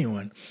to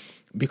anyone.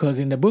 Because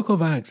in the book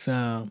of Acts,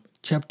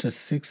 chapter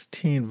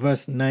 16,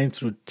 verse 9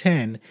 through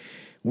 10,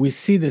 we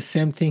see the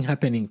same thing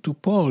happening to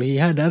Paul. He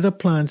had other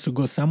plans to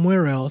go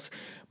somewhere else,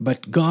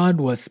 but God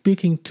was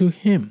speaking to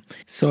him.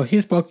 So he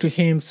spoke to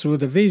him through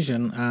the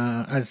vision,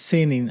 as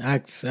seen in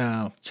Acts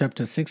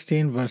chapter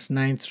 16, verse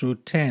 9 through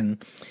 10.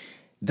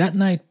 That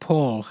night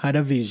Paul had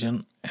a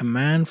vision. A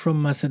man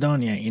from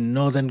Macedonia in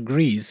northern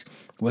Greece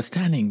was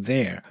standing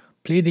there,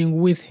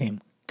 pleading with him,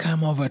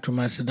 "Come over to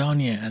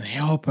Macedonia and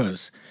help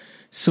us."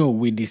 So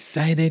we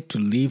decided to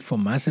leave for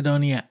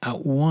Macedonia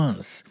at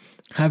once,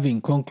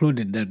 having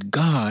concluded that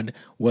God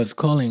was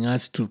calling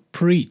us to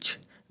preach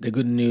the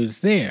good news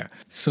there.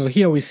 So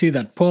here we see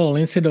that Paul,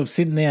 instead of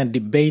sitting there and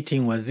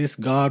debating, was this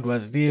God,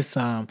 was this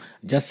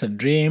just a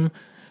dream,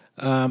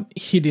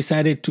 he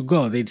decided to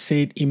go. They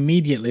said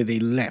immediately they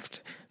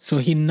left. So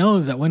he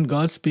knows that when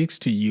God speaks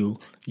to you,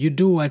 you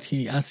do what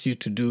he asks you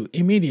to do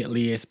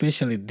immediately,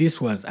 especially this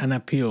was an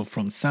appeal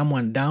from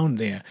someone down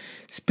there.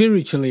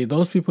 Spiritually,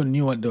 those people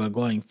knew what they were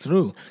going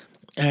through.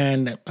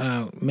 And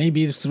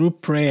maybe through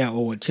prayer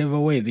or whichever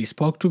way, they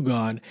spoke to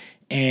God,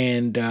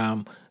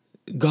 and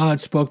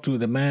God spoke to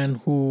the man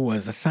who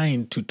was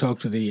assigned to talk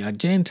to the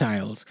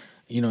Gentiles.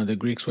 The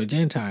Greeks were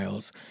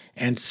Gentiles.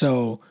 And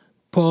so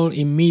Paul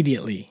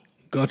immediately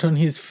got on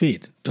his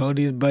feet, told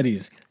his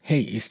buddies,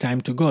 hey, it's time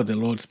to go. The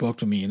Lord spoke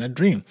to me in a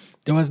dream.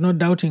 There was no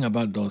doubting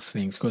about those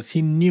things because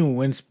he knew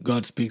when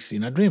God speaks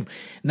in a dream.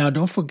 Now,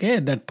 don't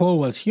forget that Paul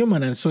was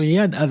human, and so he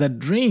had other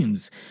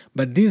dreams.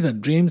 But these are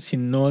dreams he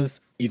knows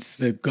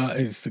it's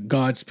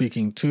God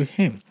speaking to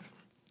him.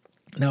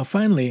 Now,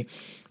 finally,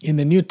 in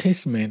the New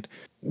Testament,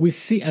 we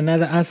see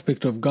another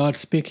aspect of God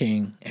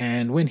speaking.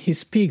 And when he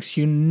speaks,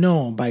 you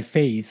know by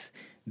faith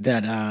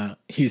that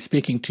he's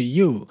speaking to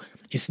you.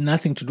 It's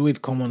nothing to do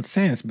with common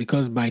sense,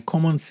 because by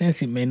common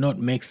sense, it may not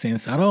make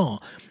sense at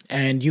all.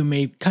 And you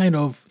may kind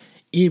of,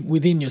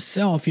 within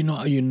yourself, you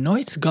know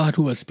it's God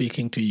who was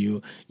speaking to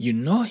you. You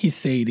know he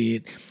said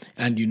it,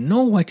 and you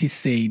know what he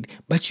said,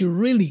 but you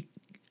really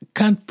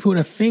can't put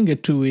a finger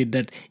to it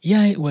that,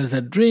 yeah, it was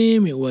a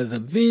dream, it was a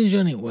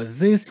vision, it was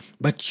this,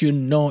 but you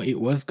know it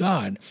was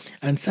God.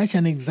 And such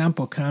an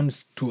example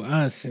comes to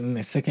us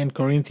in 2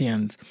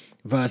 Corinthians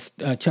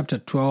chapter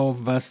 12,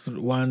 verse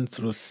 1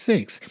 through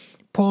 6.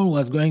 Paul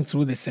was going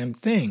through the same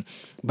thing,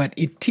 but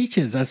it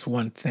teaches us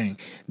one thing,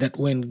 that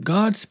when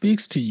God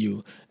speaks to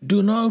you,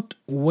 do not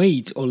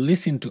wait or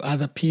listen to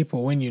other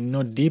people when you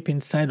know deep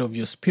inside of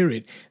your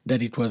spirit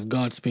that it was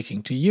God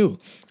speaking to you.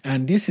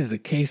 And this is the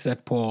case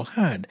that Paul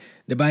had.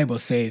 The Bible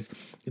says,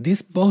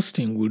 this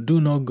boasting will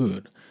do no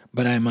good,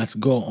 but I must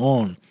go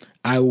on.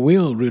 I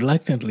will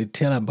reluctantly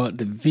tell about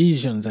the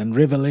visions and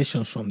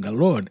revelations from the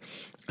Lord.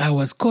 I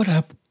was caught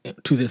up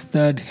to the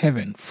third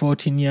heaven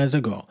 14 years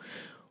ago.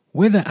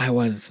 Whether I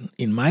was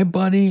in my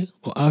body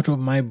or out of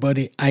my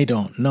body, I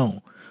don't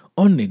know.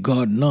 Only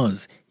God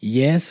knows.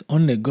 Yes,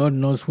 only God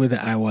knows whether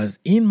I was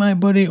in my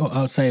body or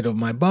outside of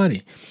my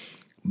body.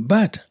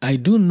 But I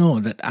do know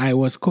that I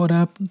was caught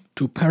up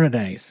to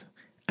paradise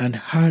and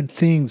heard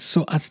things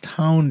so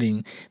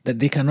astounding that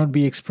they cannot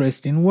be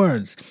expressed in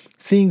words,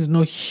 things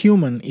no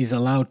human is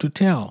allowed to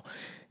tell.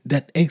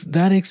 That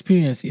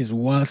experience is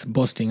worth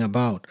boasting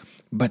about,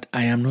 but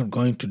I am not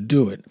going to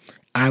do it.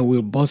 I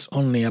will boast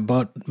only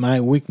about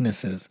my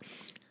weaknesses.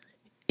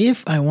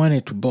 If I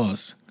wanted to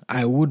boast,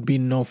 I would be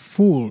no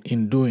fool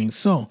in doing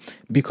so,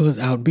 because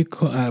I'll be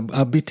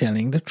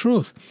telling the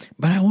truth.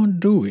 But I won't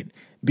do it,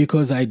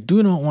 because I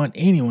do not want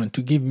anyone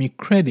to give me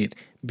credit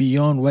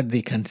beyond what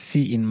they can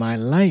see in my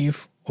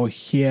life or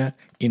hear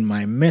in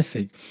my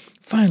message.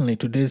 Finally,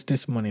 today's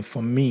testimony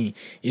for me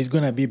is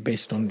going to be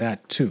based on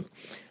that too,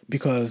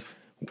 because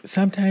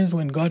sometimes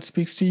when God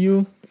speaks to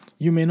you,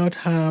 you may not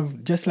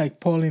have, just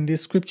like Paul in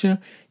this scripture,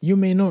 you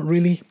may not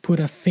really put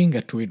a finger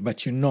to it,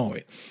 but you know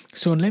it.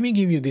 So let me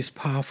give you this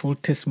powerful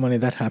testimony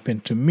that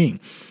happened to me.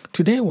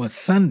 Today was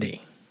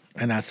Sunday,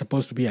 and I was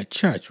supposed to be at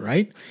church,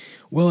 right?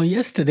 Well,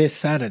 yesterday,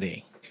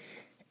 Saturday,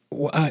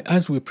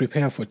 as we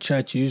prepare for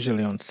church,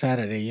 usually on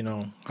Saturday,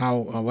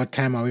 what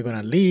time are we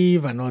going to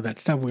leave and all that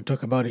stuff, we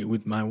talk about it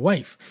with my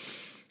wife.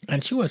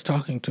 And she was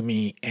talking to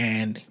me,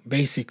 and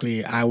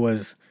basically I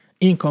was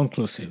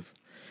inconclusive.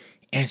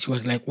 And she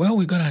was like, well,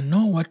 we got to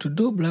know what to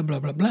do, blah, blah,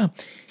 blah, blah.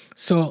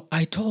 So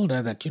I told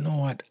her that, you know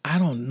what, I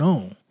don't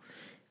know.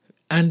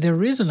 And the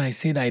reason I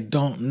said I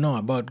don't know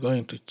about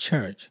going to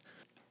church,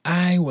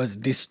 I was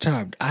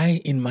disturbed.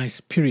 In my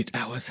spirit,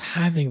 I was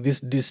having this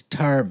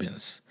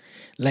disturbance.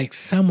 Like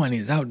someone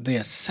is out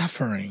there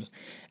suffering,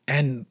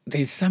 and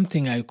there's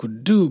something I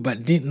could do,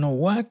 but didn't know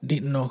what,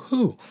 didn't know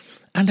who.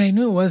 And I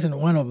knew it wasn't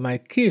one of my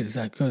kids,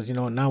 because,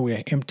 now we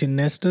are empty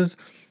nesters.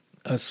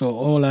 So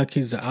all our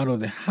kids are out of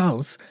the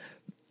house.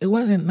 It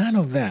wasn't none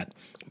of that.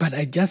 But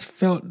I just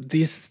felt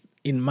this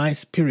in my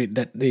spirit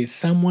that there's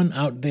someone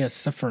out there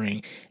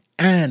suffering,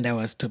 and I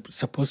was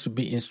supposed to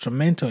be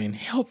instrumental in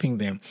helping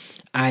them.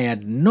 I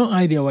had no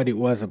idea what it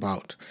was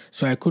about.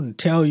 So I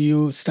couldn't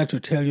start to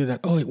tell you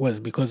that, it was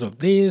because of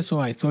this, or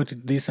I thought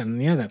this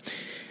and the other.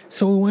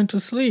 So we went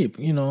to sleep,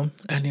 and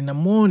in the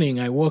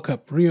morning I woke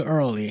up real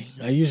early.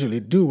 I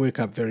usually do wake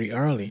up very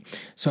early.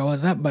 So I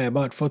was up by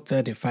about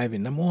 4:35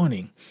 in the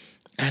morning.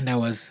 And I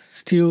was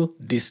still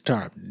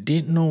disturbed,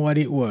 didn't know what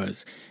it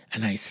was.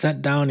 And I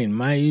sat down in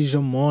my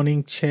usual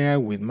morning chair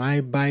with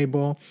my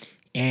Bible,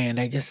 and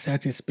I just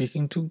started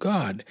speaking to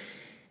God.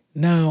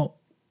 Now,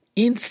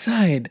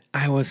 inside,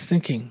 I was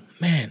thinking,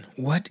 man,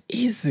 what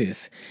is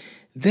this?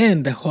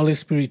 Then the Holy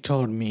Spirit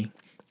told me,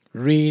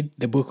 read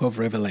the book of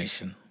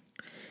Revelation.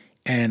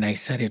 And I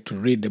started to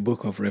read the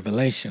book of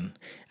Revelation.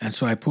 And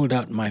so I pulled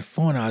out my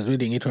phone. I was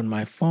reading it on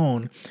my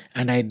phone.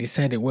 And I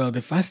decided, well,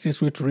 the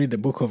fastest way to read the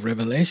book of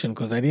Revelation,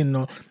 because I didn't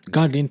know,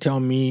 God didn't tell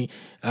me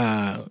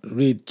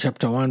read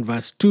chapter 1,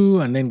 verse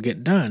 2, and then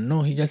get done.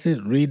 No, he just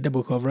said, read the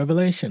book of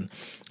Revelation.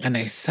 And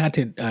I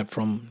started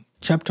from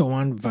chapter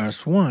 1,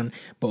 verse 1.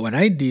 But what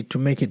I did to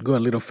make it go a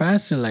little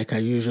faster, like I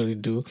usually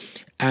do,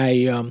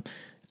 I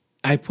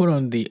put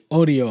on the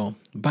audio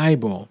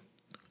Bible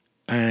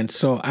And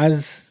so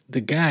as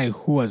the guy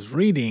who was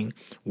reading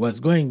was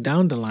going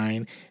down the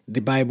line, the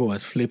Bible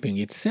was flipping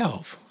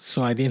itself.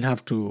 So I didn't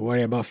have to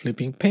worry about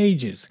flipping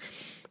pages.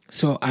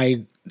 So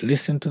I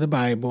listened to the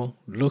Bible,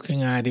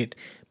 looking at it,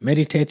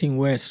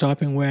 meditating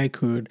stopping where I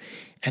could.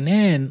 And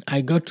then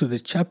I got to the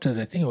chapters,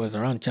 I think it was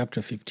around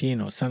chapter 15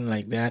 or something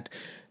like that.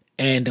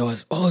 And there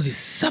was all this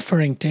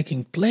suffering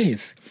taking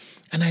place.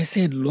 And I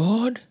said,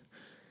 Lord,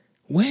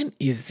 when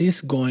is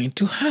this going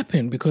to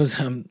happen? Because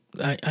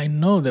I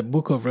know the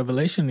book of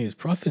Revelation is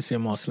prophecy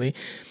mostly.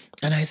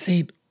 And I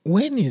said,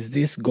 when is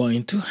this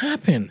going to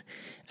happen?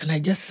 And I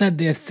just sat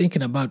there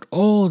thinking about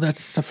all that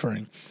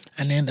suffering.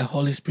 And then the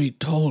Holy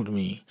Spirit told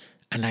me,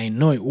 and I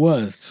know it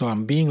was, so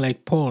I'm being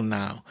like Paul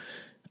now.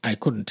 I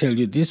couldn't tell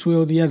you this way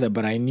or the other,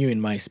 but I knew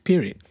in my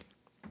spirit.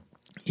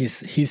 He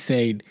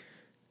said,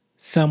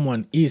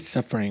 someone is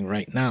suffering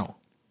right now.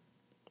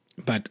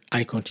 But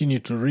I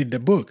continued to read the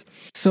book.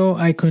 So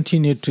I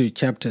continued to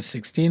chapter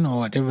 16 or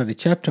whatever the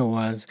chapter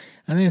was.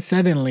 And then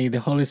suddenly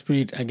the Holy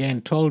Spirit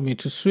again told me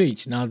to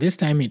switch. Now this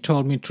time he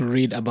told me to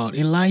read about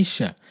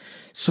Elisha.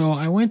 So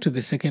I went to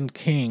the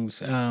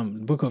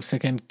book of 2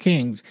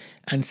 Kings,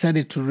 and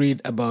started to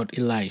read about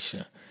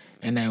Elisha.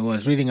 And I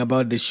was reading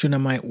about the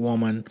Shunammite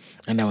woman,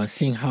 and I was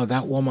seeing how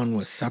that woman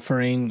was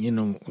suffering,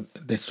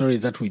 the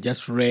stories that we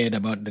just read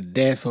about the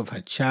death of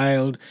her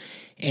child,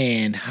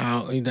 and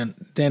how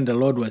then the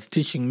Lord was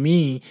teaching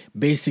me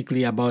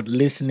basically about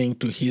listening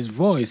to his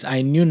voice.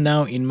 I knew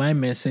now in my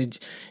message,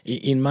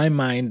 in my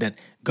mind, that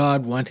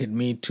God wanted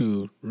me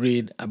to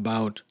read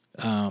about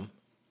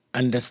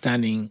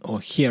understanding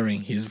or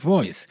hearing his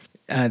voice.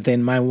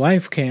 Then my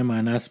wife came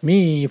and asked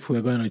me if we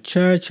were going to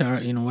church, or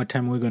what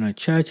time we're going to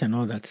church and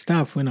all that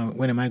stuff. When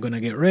am I going to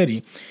get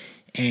ready?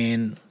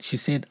 And she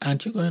said,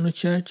 "Aren't you going to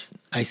church?"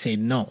 I said,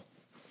 "No."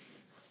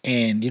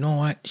 And you know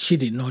what? She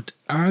did not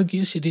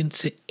argue. She didn't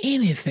say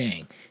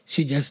anything.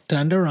 She just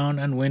turned around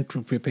and went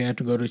to prepare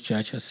to go to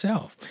church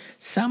herself.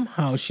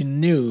 Somehow she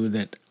knew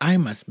that I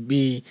must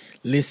be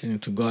listening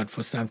to God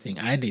for something.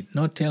 I did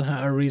not tell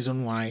her a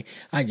reason why.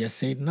 I just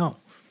said no.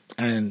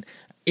 And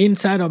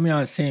inside of me, I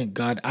was saying,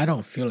 God, I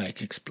don't feel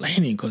like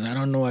explaining because I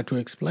don't know what to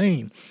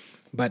explain.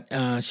 But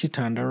she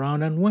turned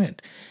around and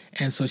went.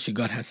 And so she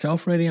got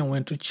herself ready and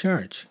went to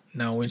church.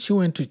 Now, when she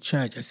went to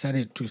church, I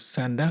started to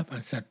stand up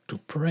and start to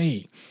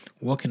pray,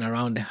 walking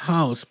around the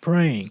house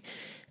praying.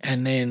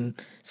 And then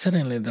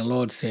suddenly the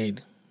Lord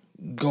said,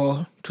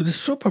 go to the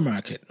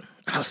supermarket.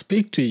 I'll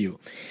speak to you.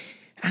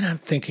 And I'm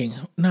thinking,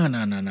 no.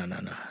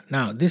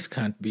 Now, this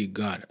can't be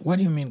God. What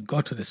do you mean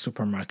go to the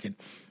supermarket?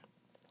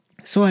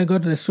 So I go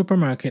to the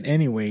supermarket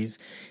anyways.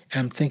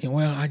 I'm thinking,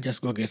 well, I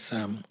just go get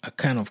a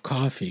can of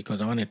coffee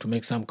because I wanted to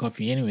make some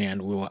coffee anyway,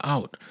 and we were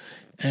out.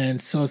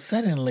 And so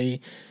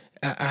suddenly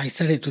I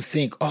started to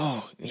think,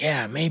 oh,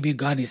 yeah, maybe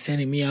God is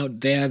sending me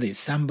out there. There's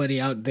somebody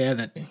out there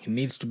that he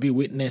needs to be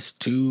witnessed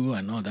to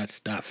and all that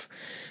stuff.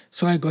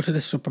 So I go to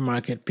the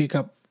supermarket, pick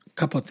up a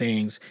couple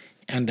things,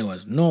 and there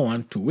was no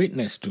one to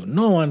witness to.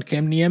 No one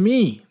came near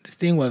me. The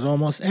thing was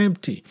almost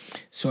empty.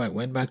 So I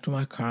went back to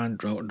my car and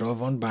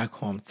drove on back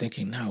home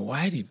thinking, now,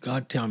 why did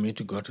God tell me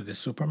to go to the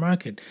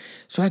supermarket?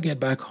 So I get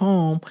back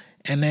home,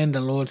 and then the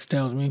Lord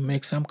tells me,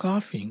 make some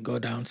coffee and go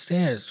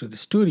downstairs to the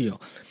studio.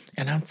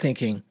 And I'm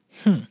thinking,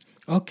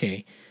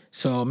 okay,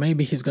 so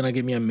maybe he's going to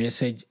give me a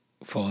message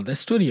for the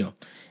studio.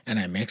 And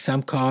I make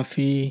some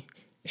coffee,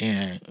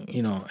 and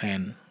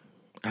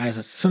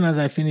as soon as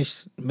I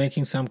finished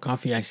making some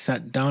coffee, I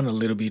sat down a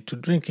little bit to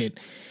drink it.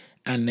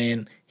 And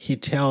then he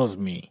tells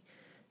me,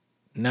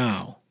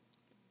 now,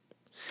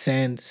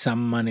 send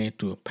some money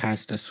to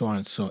Pastor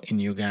so-and-so in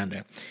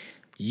Uganda.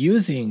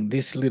 Using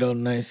this little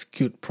nice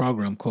cute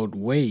program called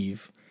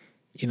Wave,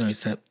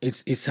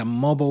 it's a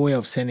mobile way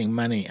of sending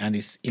money, and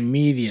it's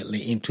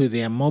immediately into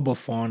their mobile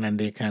phone, and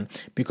they can,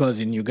 because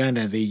in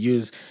Uganda they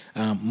use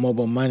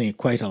mobile money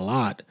quite a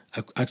lot,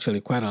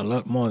 actually quite a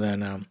lot more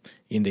than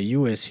in the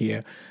U.S.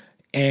 here.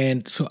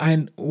 And so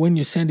when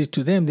you send it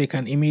to them, they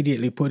can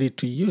immediately put it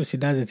to use. It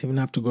doesn't even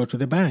have to go to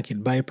the bank.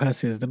 It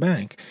bypasses the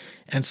bank.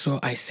 And so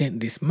I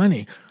sent this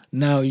money.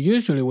 Now,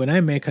 usually when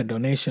I make a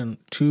donation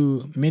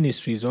to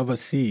ministries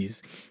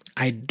overseas,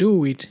 I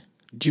do it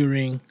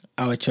during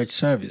our church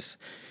service,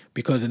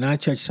 because in our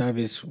church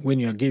service, when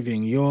you're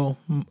giving your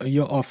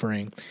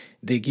offering,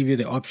 they give you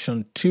the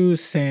option to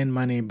send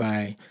money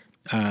by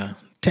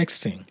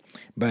texting.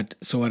 But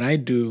so what I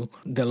do,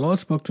 the Lord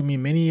spoke to me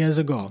many years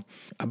ago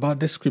about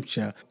the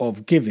scripture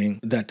of giving,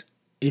 that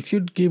if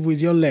you give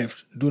with your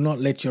left, do not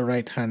let your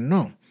right hand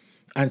know.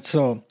 And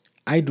so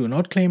I do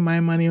not claim my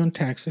money on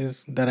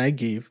taxes that I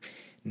give.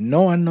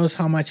 No one knows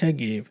how much I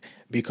give,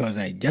 because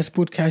I just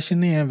put cash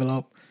in the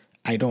envelope.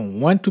 I don't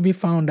want to be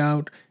found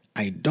out.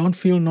 I don't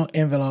fill no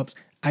envelopes.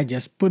 I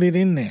just put it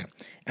in there.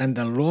 And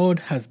the Lord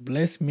has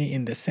blessed me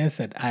in the sense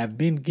that I have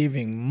been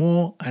giving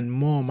more and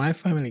more. My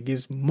family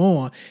gives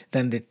more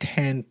than the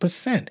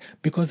 10%,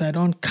 because I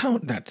don't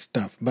count that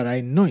stuff, but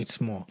I know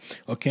it's more.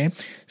 Okay?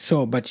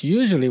 So, but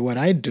usually what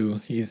I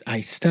do is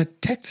I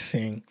start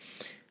texting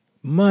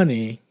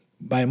money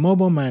by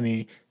mobile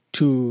money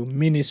to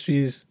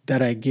ministries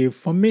that I give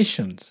for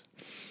missions.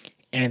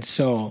 And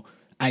so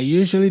I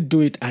usually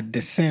do it at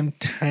the same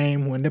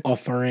time when they're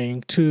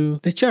offering to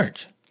the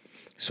church.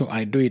 So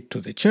I do it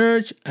to the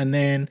church and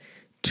then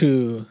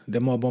to the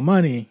mobile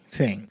money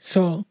thing.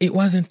 So it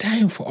wasn't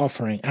time for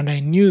offering, and I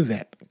knew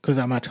that because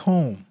I'm at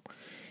home.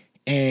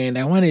 And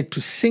I wanted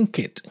to sync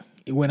it.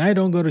 When I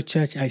don't go to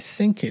church, I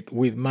sync it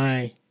with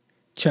my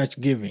church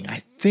giving.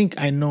 I think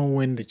I know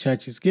when the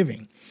church is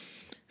giving.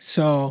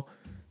 So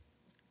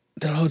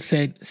the Lord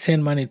said,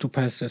 send money to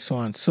Pastor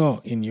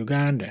so-and-so in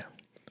Uganda.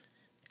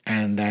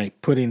 And I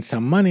put in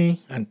some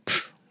money and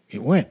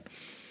it went.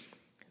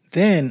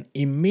 Then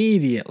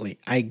immediately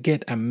I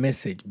get a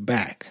message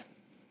back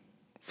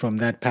from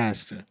that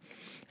pastor.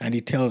 And he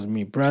tells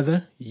me,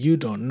 brother, you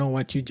don't know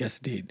what you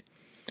just did.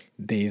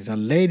 There is a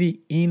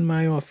lady in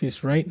my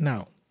office right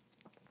now.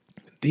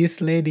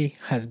 This lady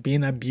has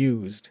been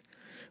abused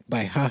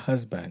by her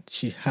husband.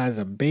 She has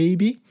a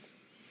baby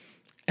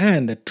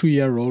and a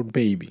 2-year-old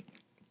baby.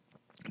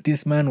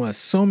 This man was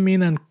so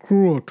mean and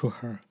cruel to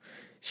her.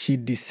 She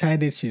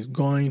decided she's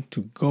going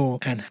to go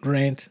and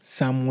rent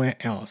somewhere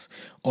else.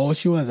 All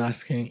she was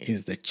asking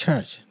is the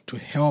church to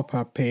help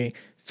her pay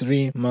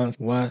 3 months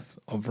worth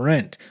of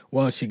rent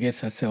while she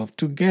gets herself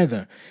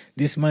together.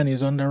 This man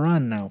is on the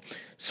run now.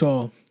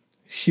 So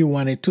she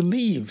wanted to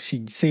leave.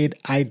 She said,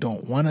 I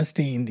don't want to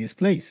stay in this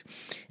place.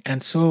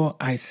 And so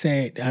I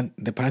said, and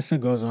the pastor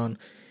goes on,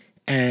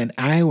 and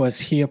I was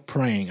here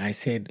praying. I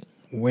said,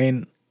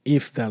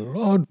 if the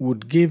Lord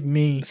would give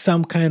me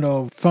some kind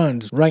of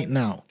funds right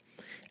now,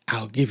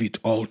 I'll give it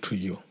all to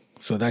you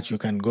so that you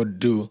can go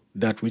do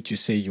that which you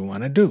say you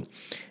want to do.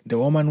 The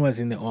woman was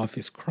in the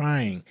office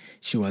crying.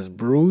 She was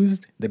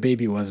bruised. The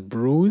baby was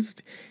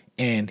bruised.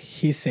 And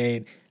he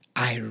said,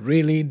 I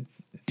really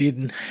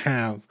didn't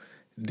have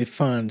the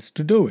funds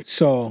to do it.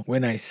 So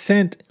when I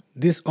sent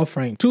this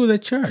offering to the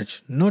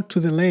church, not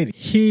to the lady,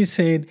 he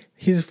said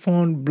his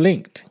phone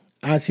blinked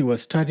as he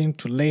was starting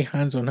to lay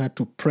hands on her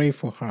to pray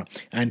for her.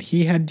 And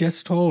he had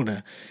just told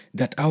her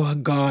that our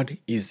God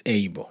is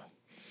able.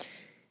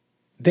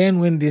 Then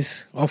when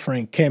this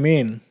offering came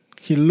in,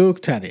 he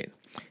looked at it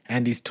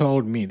and he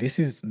told me,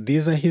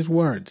 these are his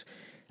words,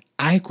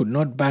 I could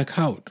not back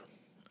out.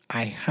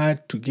 I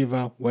had to give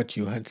up what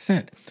you had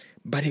sent,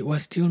 but it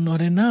was still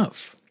not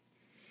enough.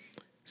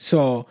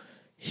 So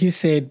he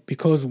said,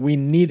 because we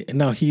need,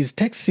 now he's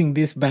texting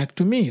this back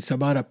to me. It's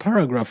about a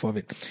paragraph of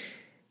it.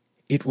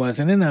 It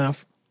wasn't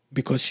enough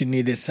because she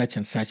needed such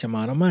and such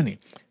amount of money.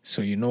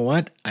 So you know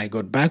what? I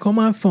got back on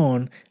my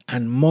phone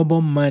and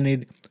mobile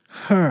moneyed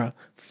her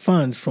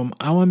funds from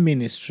our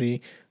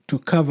ministry to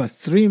cover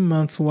 3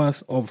 months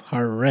worth of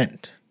her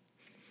rent.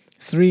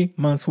 3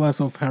 months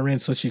worth of her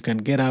rent so she can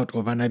get out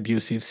of an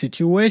abusive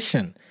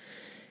situation.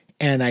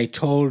 And I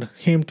told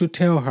him to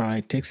tell her,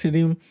 I texted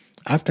him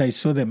after I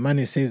saw the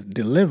money says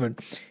delivered.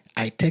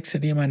 I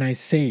texted him and I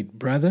said,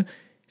 brother,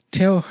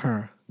 tell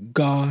her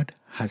God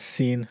has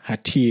seen her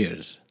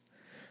tears.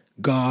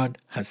 God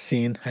has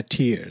seen her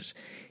tears.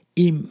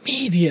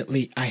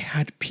 Immediately I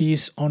had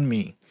peace on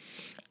me.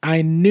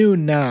 I knew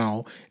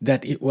now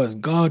that it was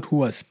God who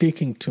was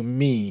speaking to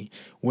me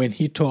when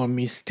he told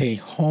me, stay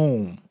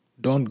home,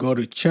 don't go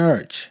to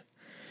church.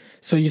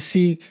 So you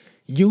see,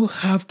 you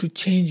have to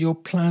change your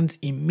plans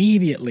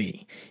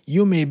immediately.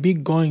 You may be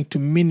going to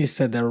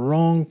minister the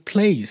wrong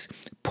place.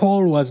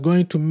 Paul was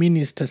going to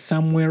minister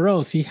somewhere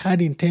else. He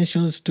had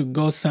intentions to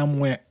go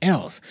somewhere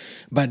else.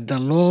 But the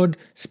Lord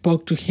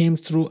spoke to him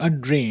through a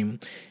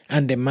dream,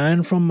 and the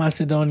man from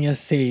Macedonia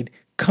said,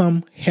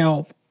 come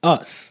help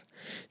us.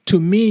 To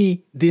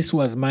me, this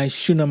was my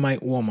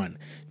Shunammite woman.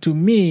 To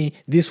me,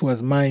 this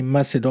was my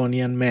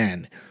Macedonian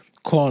man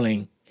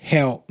calling,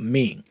 help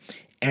me.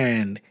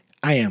 And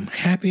I am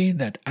happy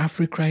that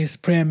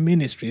AfriChrist Prayer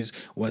Ministries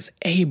was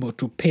able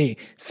to pay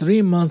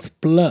 3 months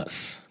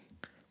plus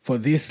for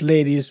this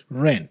lady's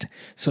rent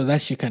so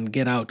that she can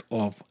get out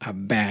of a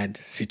bad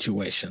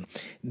situation.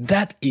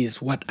 That is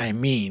what I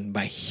mean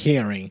by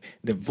hearing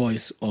the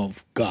voice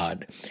of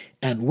God.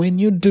 And when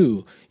you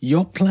do,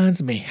 your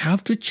plans may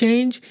have to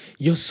change.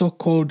 Your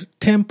so-called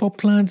temple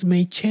plans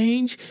may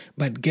change.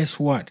 But guess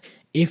what?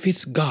 If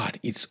it's God,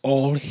 it's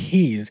all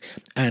His,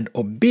 and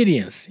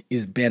obedience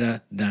is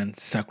better than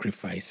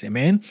sacrifice.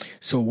 Amen?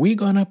 So we're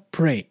going to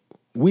pray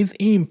with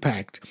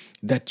impact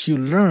that you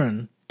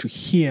learn to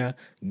hear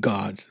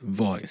God's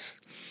voice.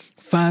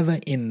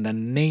 Father, in the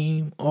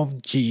name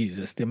of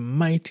Jesus, the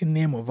mighty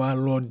name of our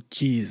Lord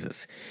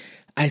Jesus,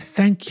 I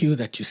thank you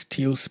that you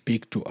still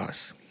speak to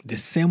us. The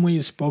same way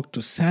you spoke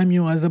to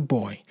Samuel as a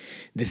boy,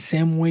 the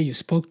same way you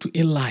spoke to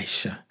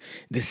Elisha,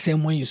 the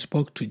same way you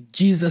spoke to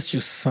Jesus,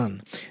 your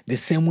son, the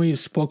same way you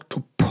spoke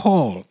to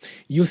Paul,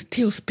 you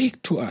still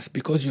speak to us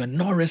because you are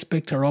no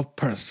respecter of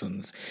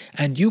persons.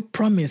 And you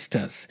promised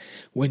us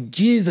when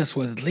Jesus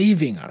was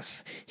leaving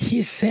us,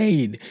 he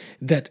said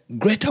that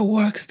greater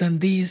works than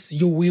these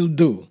you will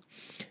do.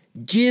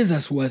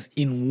 Jesus was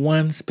in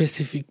one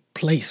specific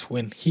place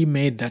when he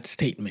made that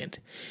statement.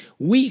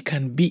 We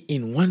can be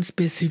in one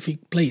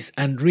specific place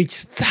and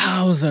reach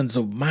thousands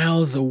of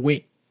miles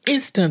away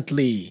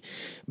instantly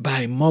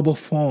by mobile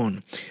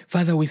phone.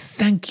 Father, we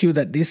thank you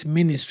that this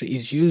ministry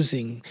is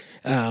using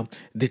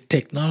the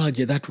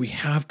technology that we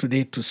have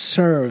today to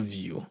serve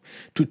you,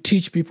 to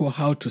teach people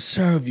how to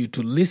serve you,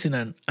 to listen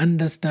and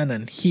understand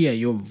and hear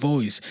your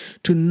voice,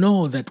 to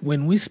know that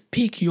when we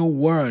speak your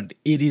word,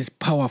 it is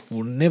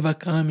powerful, never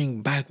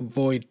coming back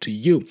void to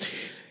you.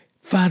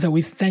 Father,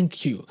 we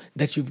thank you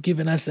that you've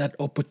given us that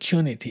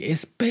opportunity,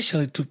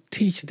 especially to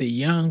teach the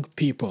young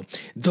people,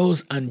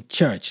 those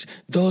unchurched,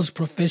 those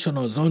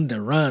professionals on the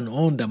run,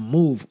 on the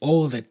move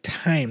all the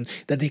time,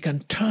 that they can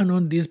turn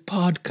on these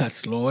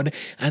podcasts, Lord,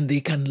 and they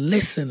can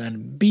listen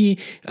and be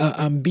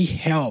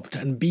helped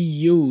and be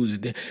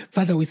used.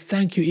 Father, we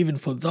thank you even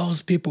for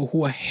those people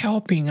who are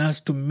helping us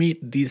to meet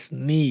this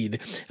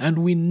need. And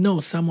we know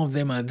some of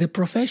them are the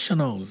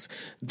professionals,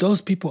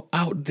 those people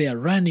out there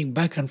running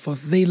back and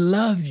forth. They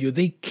love you.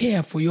 They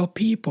care for your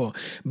people,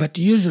 but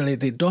usually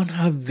they don't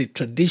have the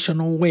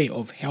traditional way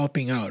of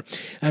helping out.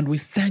 And we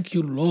thank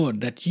you,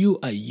 Lord, that you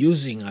are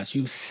using us.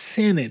 You've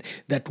seen it,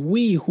 that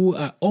we who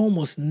are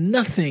almost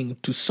nothing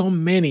to so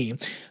many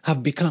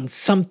have become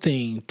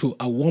something to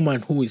a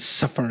woman who is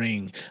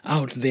suffering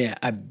out there,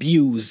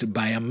 abused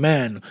by a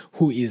man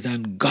who is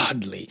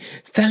ungodly.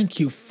 Thank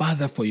you,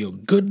 Father, for your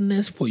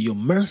goodness, for your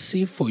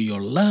mercy, for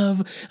your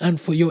love,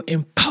 and for your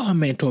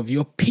empowerment of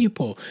your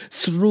people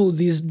through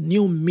this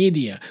new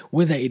media,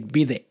 whether it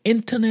be the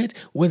internet,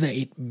 whether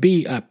it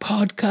be a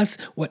podcast,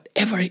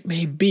 whatever it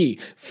may be.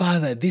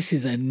 Father, this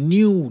is a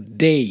new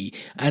day,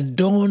 a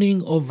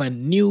dawning of a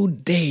new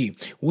day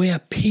where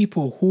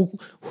people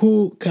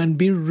who can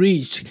be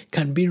reached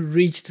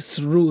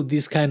through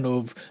this kind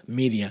of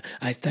media.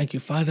 I thank you,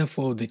 Father,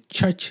 for the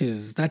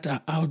churches that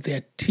are out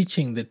there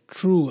teaching the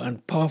true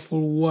and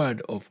powerful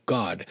word of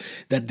God,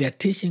 that they're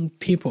teaching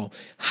people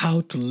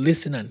how to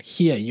listen and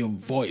hear your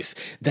voice,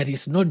 that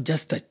it's not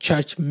just a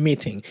church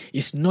meeting,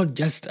 it's not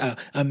just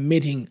a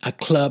meeting, a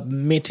club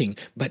meeting,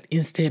 but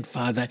instead,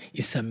 Father,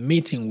 it's a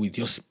meeting with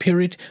your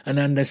spirit, an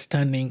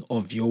understanding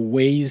of your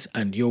ways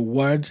and your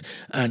words,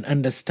 and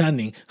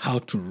understanding how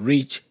to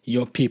reach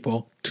your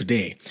people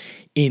today.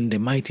 In the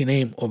mighty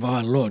name of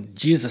our Lord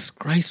Jesus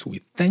Christ, we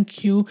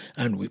thank you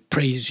and we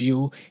praise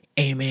you.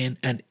 Amen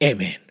and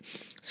amen.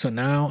 So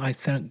now I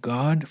thank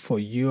God for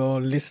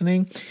your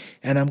listening,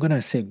 and I'm going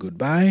to say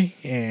goodbye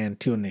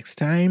until next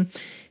time.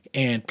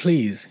 And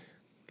please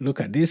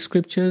look at these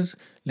scriptures,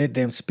 let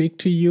them speak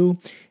to you,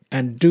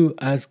 and do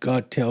as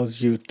God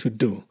tells you to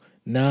do.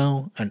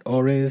 Now and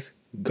always,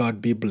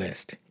 God be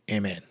blessed.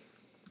 Amen.